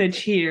damage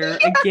here,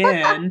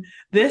 again,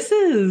 this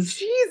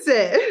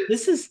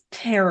is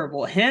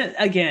terrible.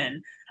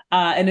 Again,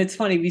 and it's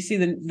funny, we see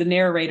the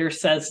narrator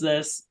says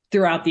this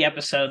throughout the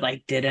episode,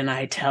 like, didn't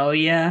I tell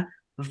you?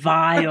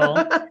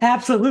 Vile,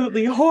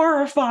 absolutely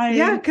horrifying.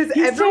 Yeah, because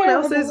everyone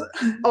else is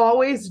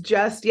always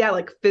just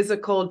like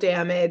physical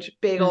damage,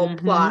 big old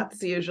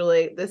plots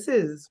usually. This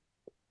is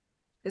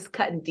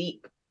cutting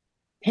deep.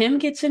 Him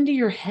gets into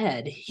your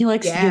head. He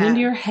likes to get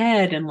into your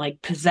head and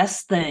like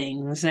possess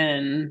things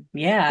and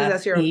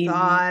possess your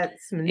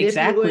thoughts, manipulate.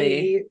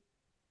 Exactly.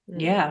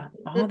 Yeah,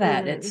 all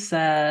that. It's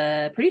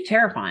pretty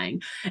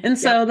terrifying. And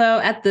so though,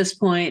 at this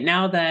point,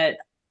 now that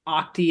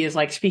Octi is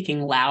like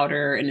speaking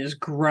louder and is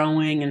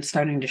growing and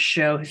starting to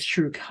show his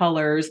true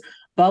colors,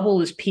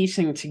 Bubble is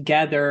piecing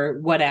together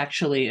what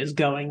actually is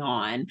going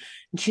on.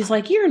 And she's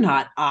like, you're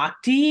not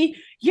Octi,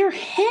 you're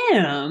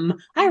him.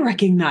 I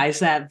recognize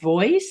that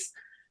voice.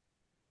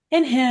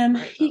 And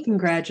he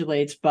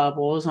congratulates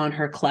Bubbles on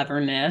her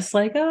cleverness,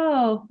 like,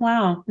 oh,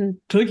 wow, it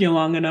took you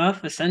long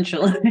enough,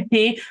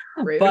 essentially.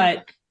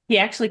 But he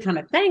actually kind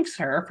of thanks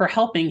her for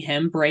helping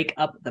him break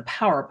up the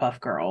Powerpuff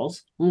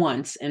Girls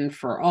once and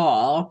for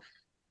all,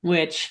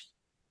 which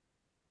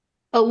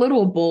a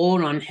little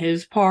bold on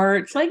his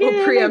part. It's like,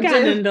 they've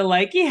gotten into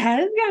like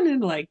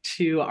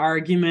 2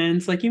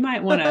 arguments. Like, you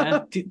might want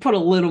to put a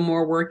little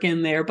more work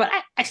in there, but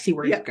I see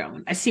where you're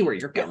going. I see where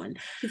you're going.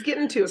 He's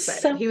getting too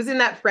excited. He was in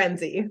that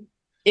frenzy.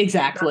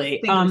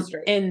 Exactly.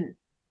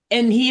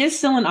 And he is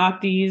still in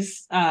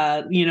Octi's,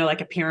 like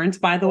appearance,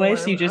 by the way.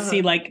 So you just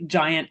see like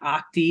giant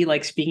Octi,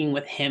 like speaking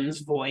with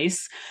him's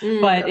voice.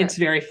 But it's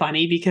very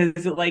funny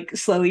because it like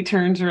slowly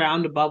turns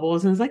around to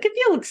Bubbles and is like, if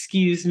you'll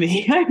excuse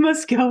me, I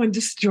must go and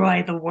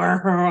destroy the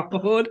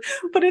world.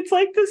 But it's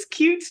like this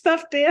cute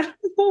stuffed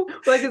animal.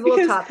 Like his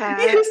little top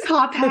hat. His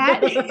top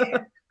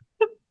hat.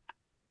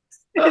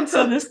 And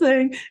so this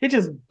thing, it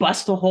just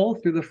busts a hole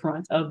through the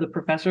front of the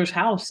professor's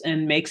house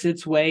and makes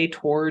its way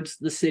towards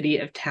the city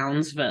of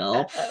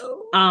Townsville.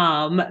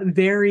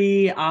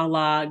 Very a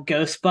la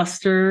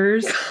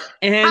Ghostbusters.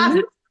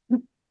 And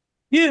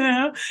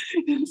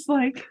it's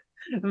like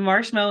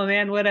Marshmallow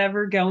Man,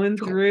 whatever, going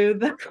through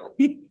the town.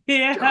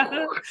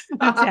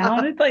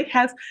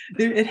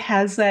 It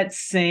has that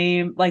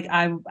same, like,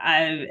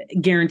 I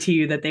guarantee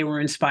you that they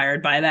were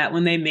inspired by that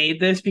when they made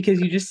this,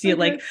 because you just see it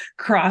like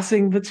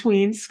crossing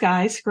between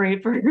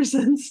skyscrapers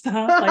and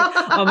stuff,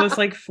 like almost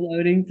like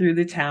floating through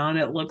the town,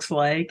 it looks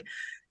like.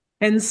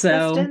 And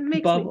so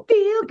Bubble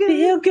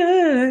feel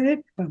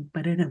good.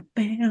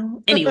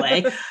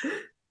 Anyway.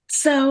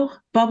 So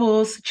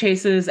Bubbles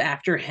chases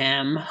after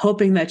him,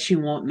 hoping that she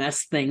won't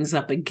mess things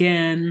up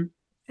again.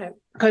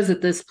 Because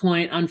at this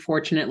point,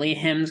 unfortunately,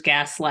 him's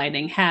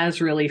gaslighting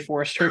has really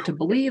forced her to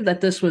believe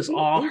that this was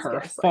all her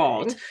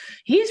fault.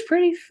 He's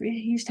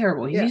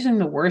terrible. He's using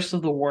the worst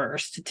of the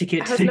worst to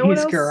get to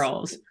these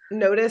girls.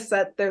 Notice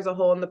that there's a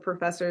hole in the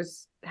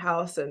professor's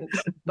house and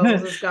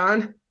Bubbles is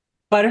gone.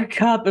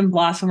 Buttercup and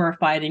Blossom are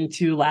fighting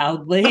too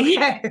loudly.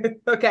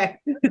 Okay.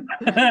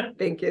 I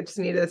think it just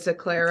needed to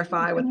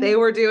clarify what they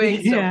were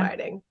doing, still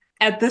fighting.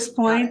 At this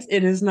point,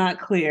 it is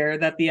not clear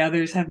that the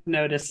others have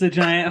noticed the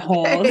giant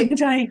hole, the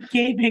giant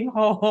gaping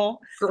hole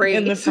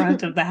in the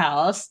front of the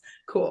house.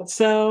 Cool.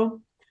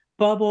 So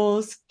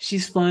Bubbles,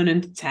 she's flown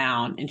into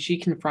town and she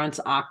confronts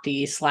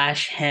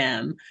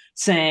Octi/him,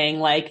 saying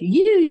like,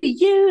 you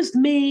used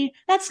me.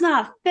 That's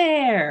not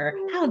fair.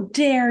 How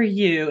dare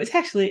you?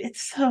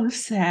 It's so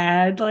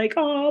sad. Like,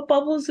 oh,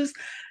 Bubbles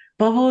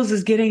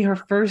is getting her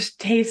first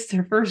taste,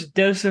 her first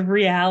dose of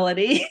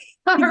reality.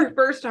 Her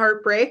first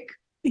heartbreak.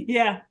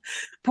 Yeah.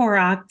 Poor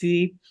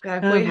Octi.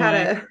 If we had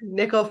a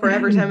nickel for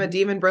every time a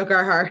demon broke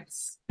our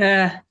hearts.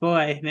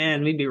 Boy,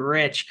 man, we'd be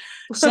rich.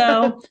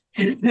 So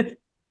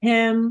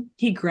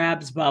he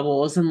grabs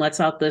Bubbles and lets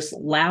out this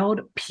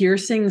loud,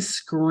 piercing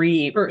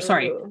scream.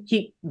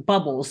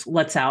 Bubbles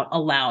lets out a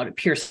loud,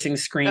 piercing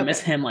scream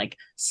as him like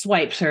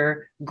swipes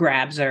her,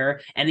 grabs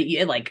her, and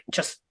it like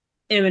just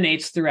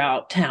emanates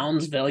throughout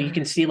Townsville. You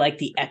can see like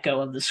the echo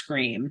of the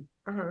scream.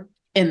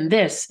 And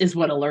this is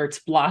what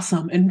alerts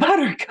Blossom and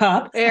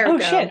Buttercup.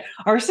 Shit,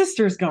 our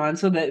sister's gone.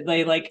 So that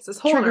they like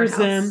triggers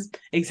them.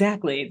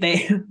 Exactly.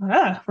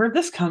 Where'd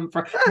this come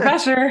from?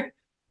 Professor,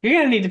 you're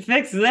gonna need to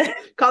fix this.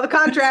 Call the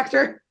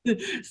contractor.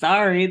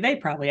 Sorry, they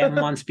probably have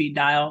them on speed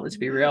dial. Let's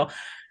be real.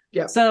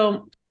 Yeah.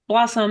 So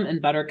Blossom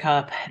and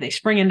Buttercup, they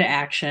spring into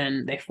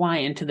action. They fly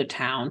into the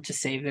town to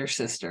save their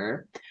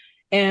sister.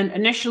 And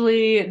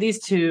initially,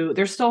 these two,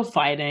 they're still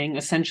fighting,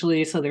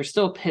 essentially. So they're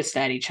still pissed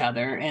at each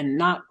other and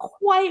not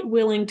quite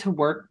willing to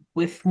work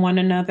with one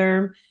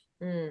another.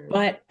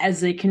 But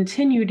as they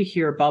continue to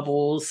hear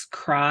Bubbles'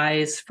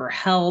 cries for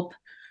help,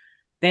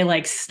 they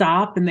like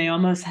stop and they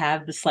almost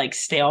have this like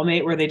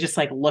stalemate where they just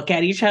like look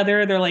at each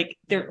other. They're like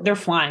they're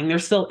flying, they're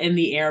still in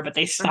the air, but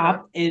they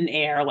stop in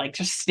air, like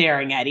just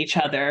staring at each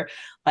other.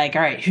 Like,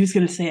 all right, who's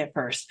gonna say it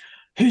first?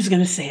 Who's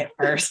gonna say it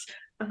first?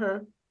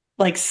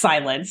 Like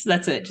silence.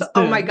 That's it. Just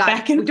boom, oh my god,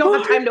 back and we don't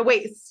forth. have time to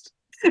waste.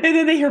 And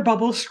then they hear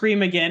Bubbles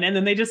scream again, and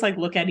then they just like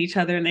look at each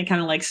other and they kind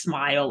of like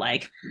smile,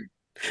 like,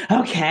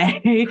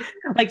 okay.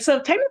 Like, so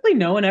technically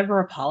no one ever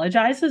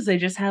apologizes. They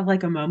just have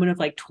like a moment of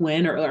like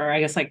twin or I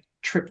guess like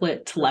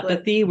triplet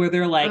telepathy where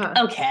they're like,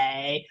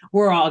 okay,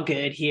 we're all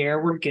good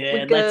here. We're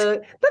good.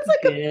 That's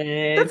like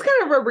that's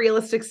kind of a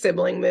realistic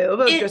sibling move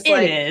of just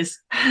like, it is.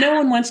 No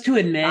one wants to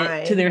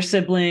admit to their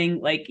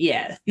sibling, like,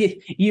 yeah,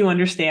 you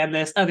understand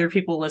this. Other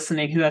people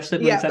listening who have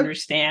siblings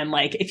understand.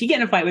 Like, if you get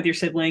in a fight with your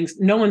siblings,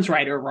 no one's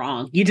right or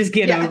wrong. You just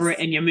get over it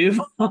and you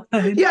move on.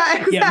 Yeah,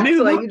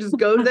 exactly. You just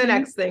go to the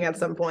next thing at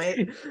some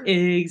point.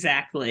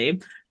 Exactly.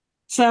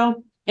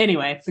 So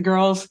anyway, the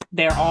girls,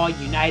 they're all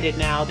united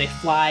now. They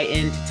fly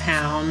into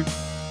town.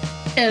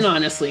 And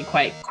honestly,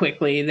 quite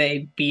quickly,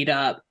 they beat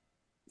up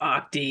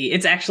Octi.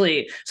 It's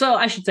actually, so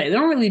I should say, they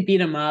don't really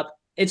beat him up.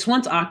 It's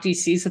once Octi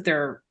sees that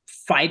they're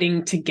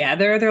fighting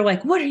together, they're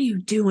like, what are you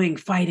doing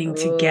fighting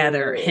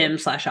together?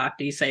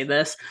 Him/Octi say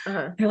this.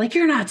 They're like,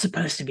 you're not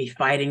supposed to be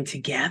fighting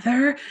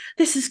together.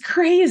 This is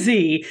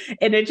crazy.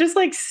 And it just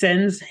like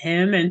sends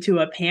him into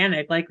a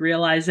panic, like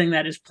realizing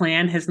that his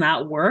plan has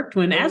not worked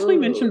when, as we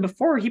mentioned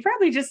before, he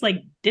probably just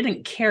like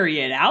didn't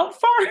carry it out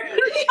far enough.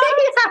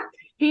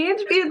 He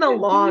needs to be in the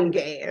long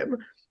game.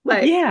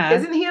 Like,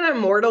 isn't he an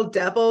immortal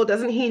devil?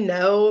 Doesn't he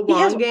know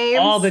long games?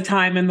 All the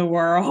time in the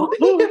world.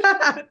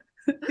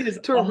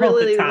 To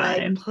really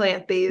like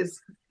plant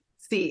these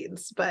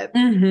seeds, but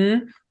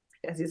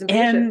yes, he's impatient.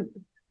 And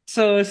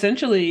so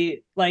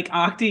essentially, like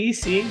Octi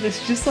seeing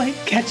this just like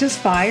catches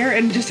fire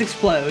and just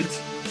explodes.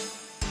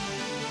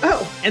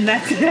 And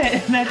that's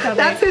it. And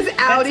that's his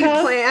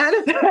outie plan.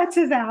 That's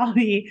his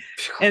outie.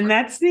 And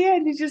that's the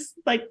end. He just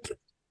like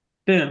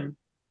boom.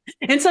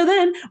 And so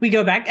then we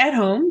go back at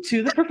home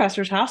to the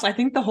professor's house. I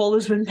think the hole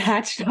has been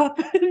patched up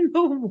in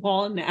the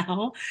wall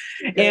now.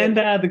 And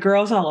the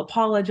girls all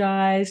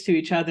apologize to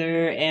each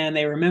other. And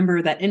they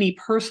remember that any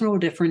personal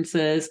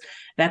differences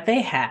that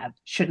they have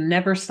should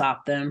never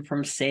stop them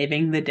from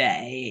saving the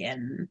day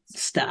and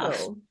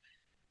stuff.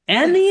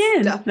 And the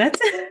end. That's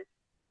it.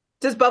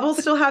 Does Bubbles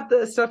still have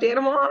the stuffed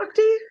animal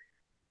Octi?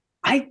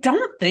 I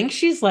don't think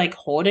she's like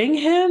holding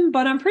him,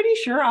 but I'm pretty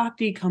sure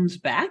Octi comes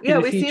back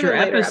in future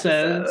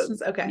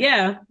episodes. Okay.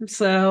 Yeah.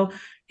 So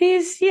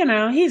he's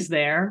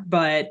there.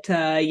 But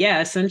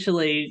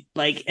essentially,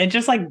 like it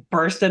just like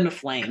burst into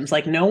flames.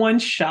 Like no one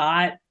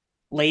shot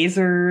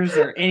lasers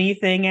or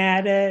anything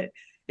at it.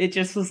 It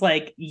just was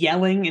like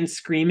yelling and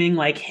screaming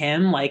like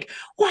him, like,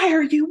 why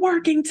are you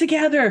working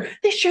together?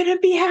 This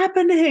shouldn't be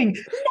happening.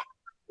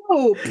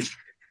 No.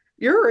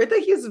 You're right that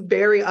he's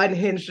very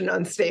unhinged and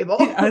unstable.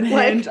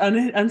 Unhinged,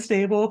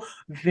 unstable,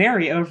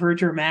 very over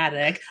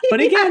dramatic. But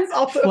again,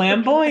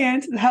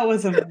 flamboyant. That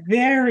was a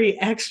very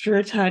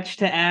extra touch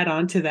to add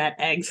on to that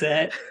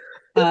exit.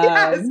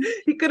 Yes,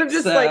 he could have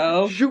just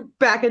like shoot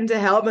back into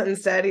hell, but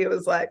instead he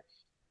was like,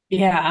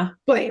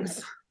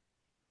 flames.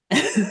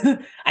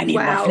 I need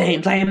more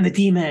flames. I am the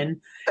demon.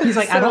 He's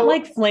like, I don't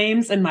like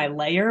flames in my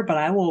lair, but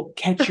I will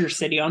catch your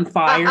city on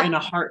fire in a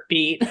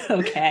heartbeat.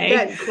 Okay.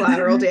 That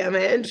collateral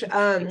damage.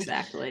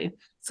 Exactly.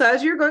 So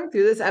as you're going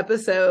through this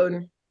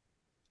episode,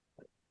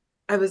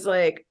 I was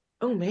like,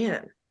 oh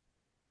man,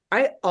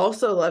 I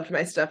also loved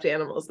my stuffed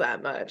animals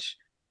that much.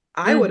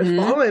 I would have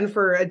fallen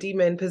for a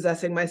demon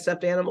possessing my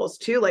stuffed animals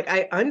too. Like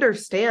I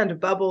understand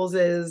Bubbles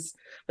is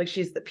like,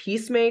 she's the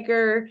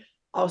peacemaker,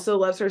 also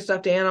loves her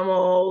stuffed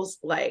animals.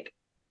 Like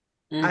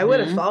I would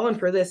have fallen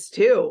for this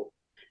too.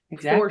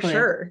 Exactly. For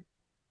sure.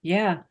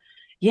 Yeah.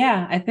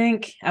 I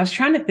think I was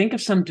trying to think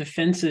of some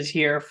defenses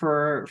here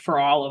for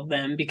all of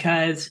them,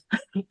 because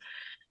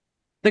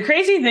the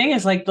crazy thing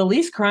is like the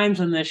least crimes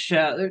in this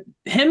show,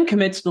 him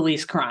commits the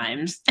least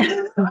crimes. But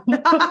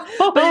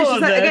it's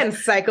just again,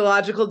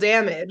 psychological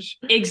damage.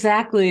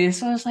 Exactly.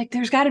 So it's like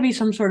there's got to be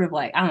some sort of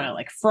like, I don't know,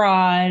 like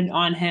fraud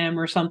on him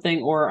or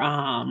something, or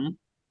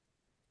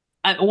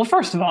well,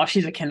 first of all,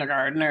 she's a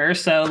kindergartner,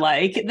 so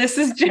like this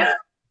is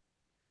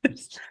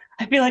just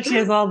I feel like she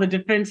has all the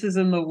defenses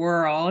in the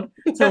world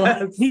to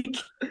like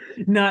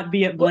not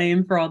be at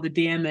blame for all the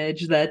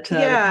damage that the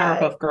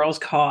Powerpuff Girls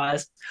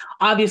caused.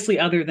 Obviously,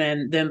 other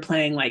than them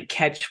playing like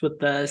catch with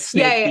the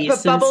snake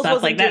beasts and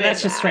stuff like that.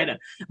 That's just straight up.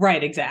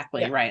 Right,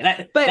 exactly. Yeah.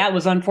 Right. That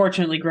was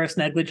unfortunately gross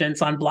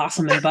negligence on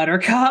Blossom and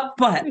Buttercup,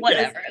 but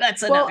whatever.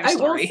 That's another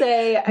story. I will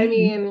say, I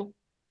mean,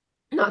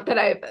 not that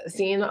I've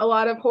seen a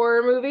lot of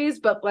horror movies,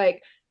 but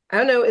like, I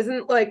don't know,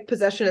 isn't like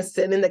possession a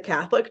sin in the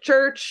Catholic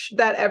Church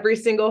that every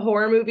single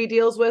horror movie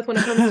deals with when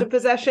it comes to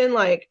possession?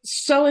 Like,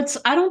 so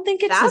I don't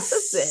think it's a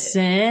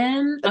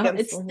sin.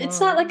 It's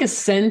not like a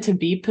sin to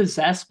be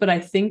possessed, but I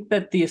think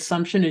that the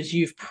assumption is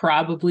you've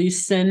probably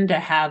sinned to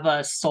have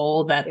a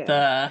soul that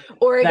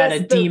a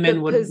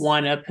demon would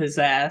want to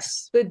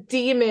possess. The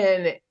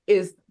demon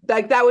is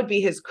like, that would be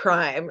his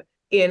crime.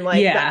 in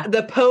like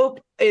the Pope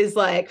is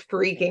like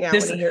freaking out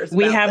when he hears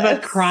we have this.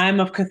 A crime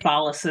of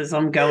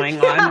Catholicism going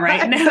on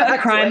right now. Exactly.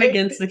 A crime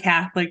against the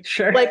Catholic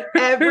Church. Like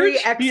every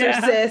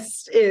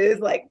exorcist is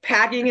like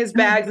packing his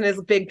bags in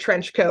his big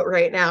trench coat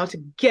right now to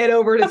get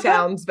over to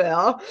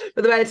Townsville.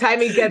 But by the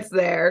time he gets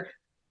there,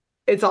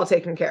 it's all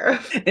taken care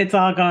of. It's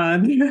all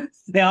gone.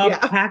 They all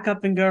pack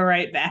up and go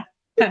right back.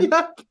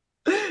 Yep.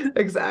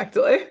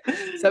 Exactly.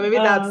 So maybe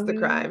that's the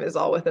crime, is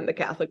all within the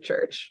Catholic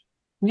Church.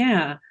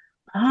 Yeah.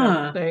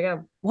 So, there you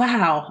go.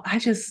 Wow. I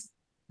just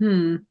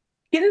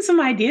getting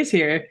some ideas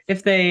here.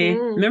 If they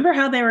remember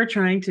how they were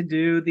trying to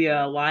do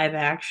the live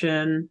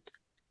action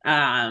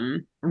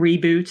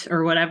reboot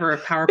or whatever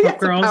of Powerpuff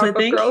Girls, I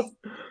think. Girls.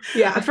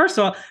 Yeah. But first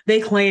of all,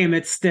 they claim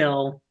it's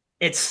still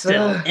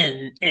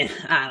in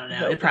I don't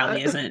know. It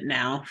probably isn't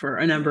now for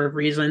a number of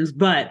reasons,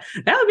 but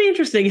that would be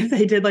interesting if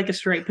they did like a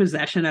straight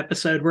possession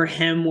episode where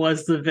him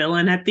was the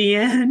villain at the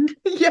end.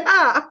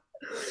 Yeah.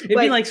 It'd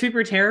be like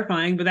super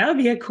terrifying, but that would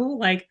be a cool,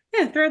 like,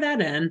 throw that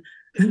in.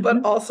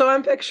 But also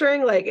I'm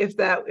picturing like if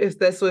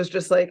this was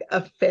just like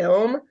a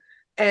film,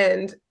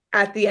 and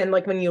at the end,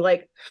 like when you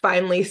like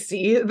finally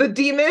see the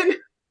demon,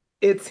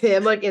 it's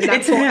him like in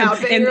that full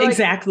outfit. And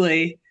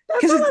exactly.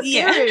 That's not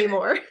scary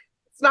anymore.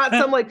 It's not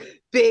some like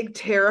big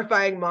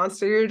terrifying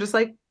monster. You're just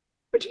like,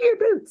 where'd you get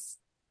your boots?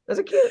 Those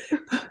are cute.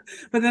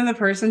 But then the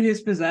person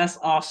who's possessed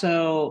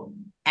also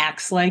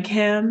acts like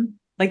him.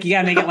 Like you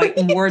gotta make it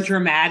like more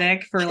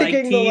dramatic for like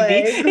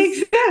TV.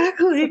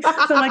 Exactly.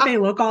 So like they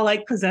look all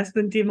like possessed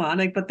and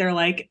demonic, but they're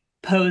like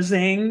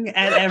posing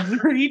at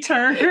every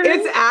turn.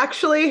 It's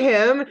actually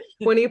him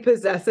when he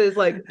possesses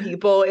like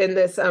people in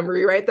this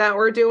rewrite that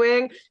we're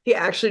doing. He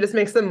actually just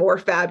makes them more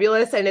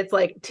fabulous, and it's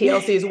like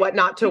TLC's What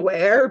Not to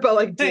Wear, but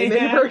like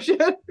demon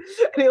version. And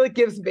he like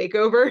gives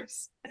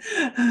makeovers.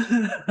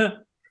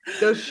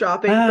 Goes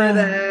shopping for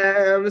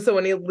them. So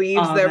when he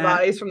leaves their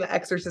bodies from The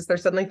Exorcist, they're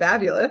suddenly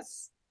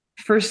fabulous.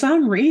 For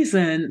some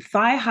reason,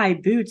 thigh-high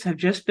boots have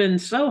just been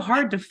so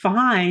hard to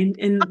find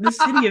in the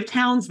city of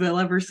Townsville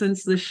ever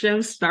since the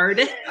show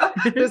started.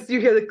 Just you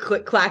hear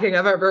the clacking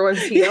of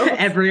everyone's heels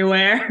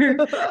everywhere.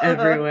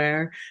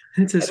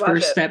 It's his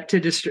first step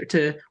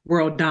to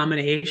world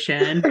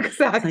domination.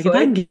 Exactly. Like, if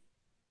I can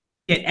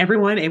get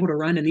everyone able to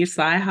run in these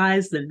thigh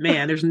highs, then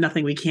man, there's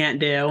nothing we can't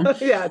do.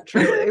 Yeah,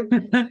 truly.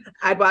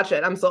 I'd watch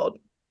it. I'm sold.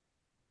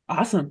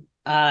 Awesome.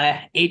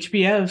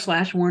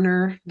 HBO /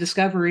 Warner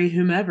Discovery,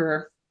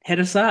 whomever. Hit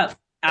us up.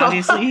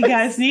 Obviously, you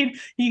guys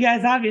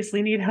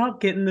obviously need help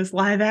getting this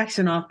live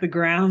action off the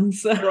ground.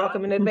 So.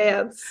 Welcome in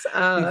advance.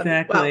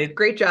 Exactly. Wow,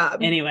 great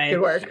job. Anyway,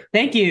 good work.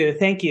 Thank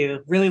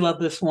you. Really love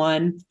this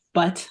one.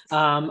 But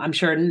I'm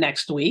sure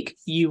next week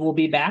you will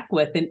be back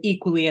with an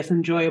equally as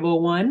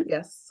enjoyable one.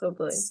 Yes,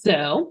 hopefully.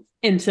 So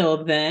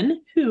until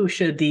then, who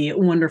should the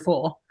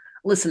wonderful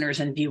listeners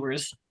and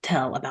viewers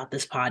tell about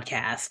this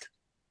podcast?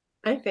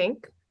 I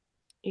think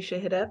you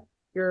should hit up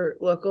your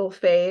local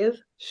fave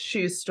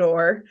shoe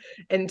store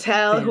and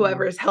tell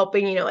whoever's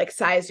helping, like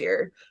size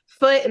your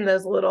foot and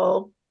those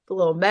little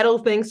metal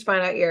things to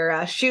find out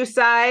your shoe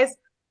size.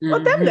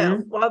 Let them know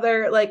while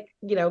they're like,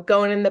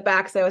 going in the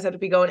back. So I always have to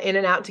be going in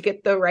and out to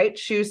get the right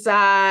shoe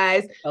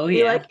size. Oh,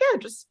 yeah. Be like,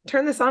 just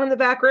turn this on in the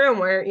back room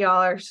where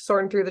y'all are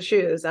sorting through the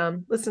shoes.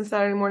 Listen to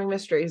Saturday Morning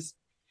Mysteries.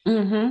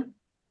 Good.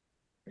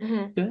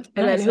 And nice.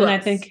 then who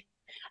else?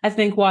 I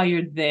think while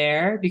you're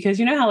there, because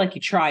you know how like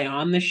you try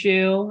on the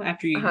shoe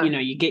after you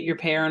you get your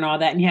pair and all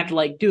that, and you have to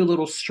like do a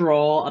little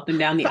stroll up and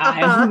down the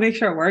aisle to make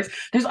sure it works.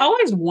 There's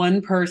always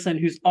one person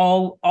who's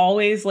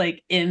always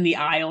like in the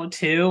aisle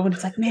too, and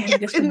it's like,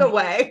 man, it's in the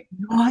way.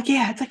 Oh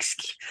yeah, it's like,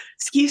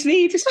 excuse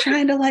me, just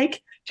trying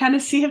to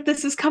see if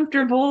this is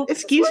comfortable.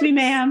 Excuse me,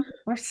 ma'am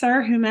or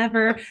sir,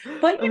 whomever.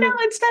 But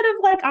instead of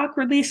like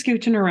awkwardly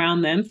scooching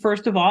around them,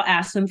 first of all,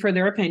 ask them for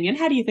their opinion.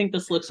 How do you think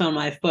this looks on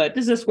my foot?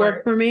 Does this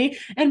work for me?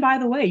 And by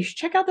the way, you should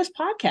check out this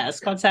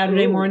podcast called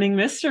Saturday Morning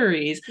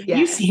Mysteries. Yes.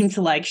 You seem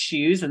to like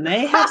shoes, and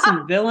they have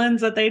some villains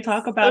that they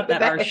talk about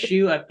that are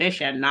shoe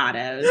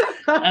aficionados.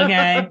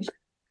 Okay.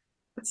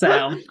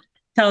 So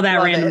tell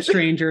that random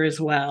stranger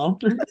as well.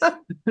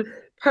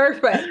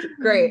 Perfect.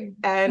 Great.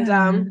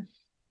 And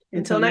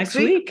until next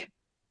week.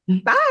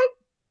 Bye.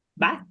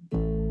 Bye.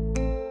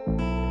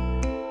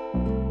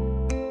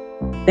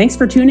 Thanks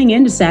for tuning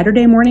in to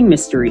Saturday Morning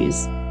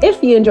Mysteries.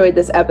 If you enjoyed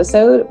this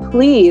episode,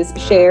 please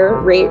share,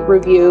 rate,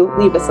 review,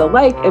 leave us a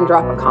like, and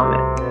drop a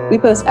comment. We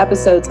post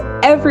episodes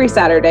every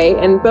Saturday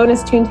and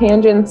bonus tune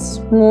tangents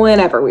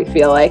whenever we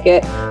feel like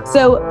it.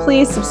 So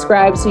please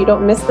subscribe so you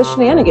don't miss the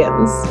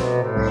shenanigans.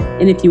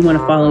 And if you want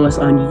to follow us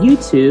on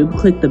YouTube,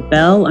 click the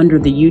bell under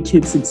the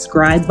YouTube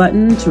subscribe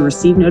button to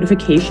receive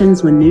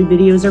notifications when new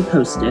videos are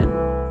posted.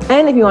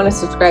 And if you want to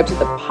subscribe to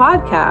the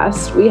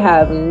podcast, we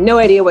have no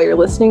idea what you're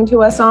listening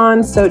to us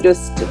on, so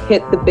just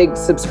hit the big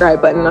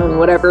subscribe button on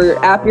whatever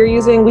app you're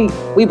using.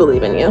 We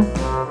believe in you.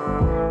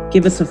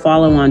 Give us a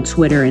follow on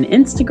Twitter and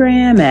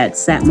Instagram at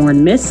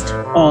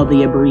SatmornMist, all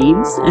the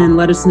abreves, and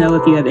let us know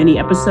if you have any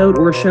episode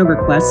or show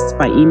requests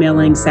by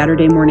emailing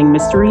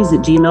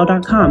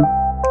SaturdayMorningMysteries@gmail.com.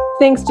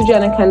 Thanks to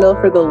Jenna Kendall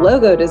for the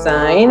logo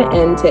design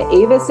and to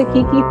Ava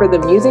Sakiki for the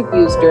music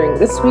used during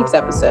this week's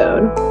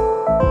episode.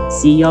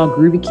 See y'all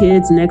groovy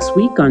kids next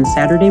week on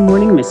Saturday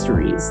Morning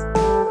Mysteries.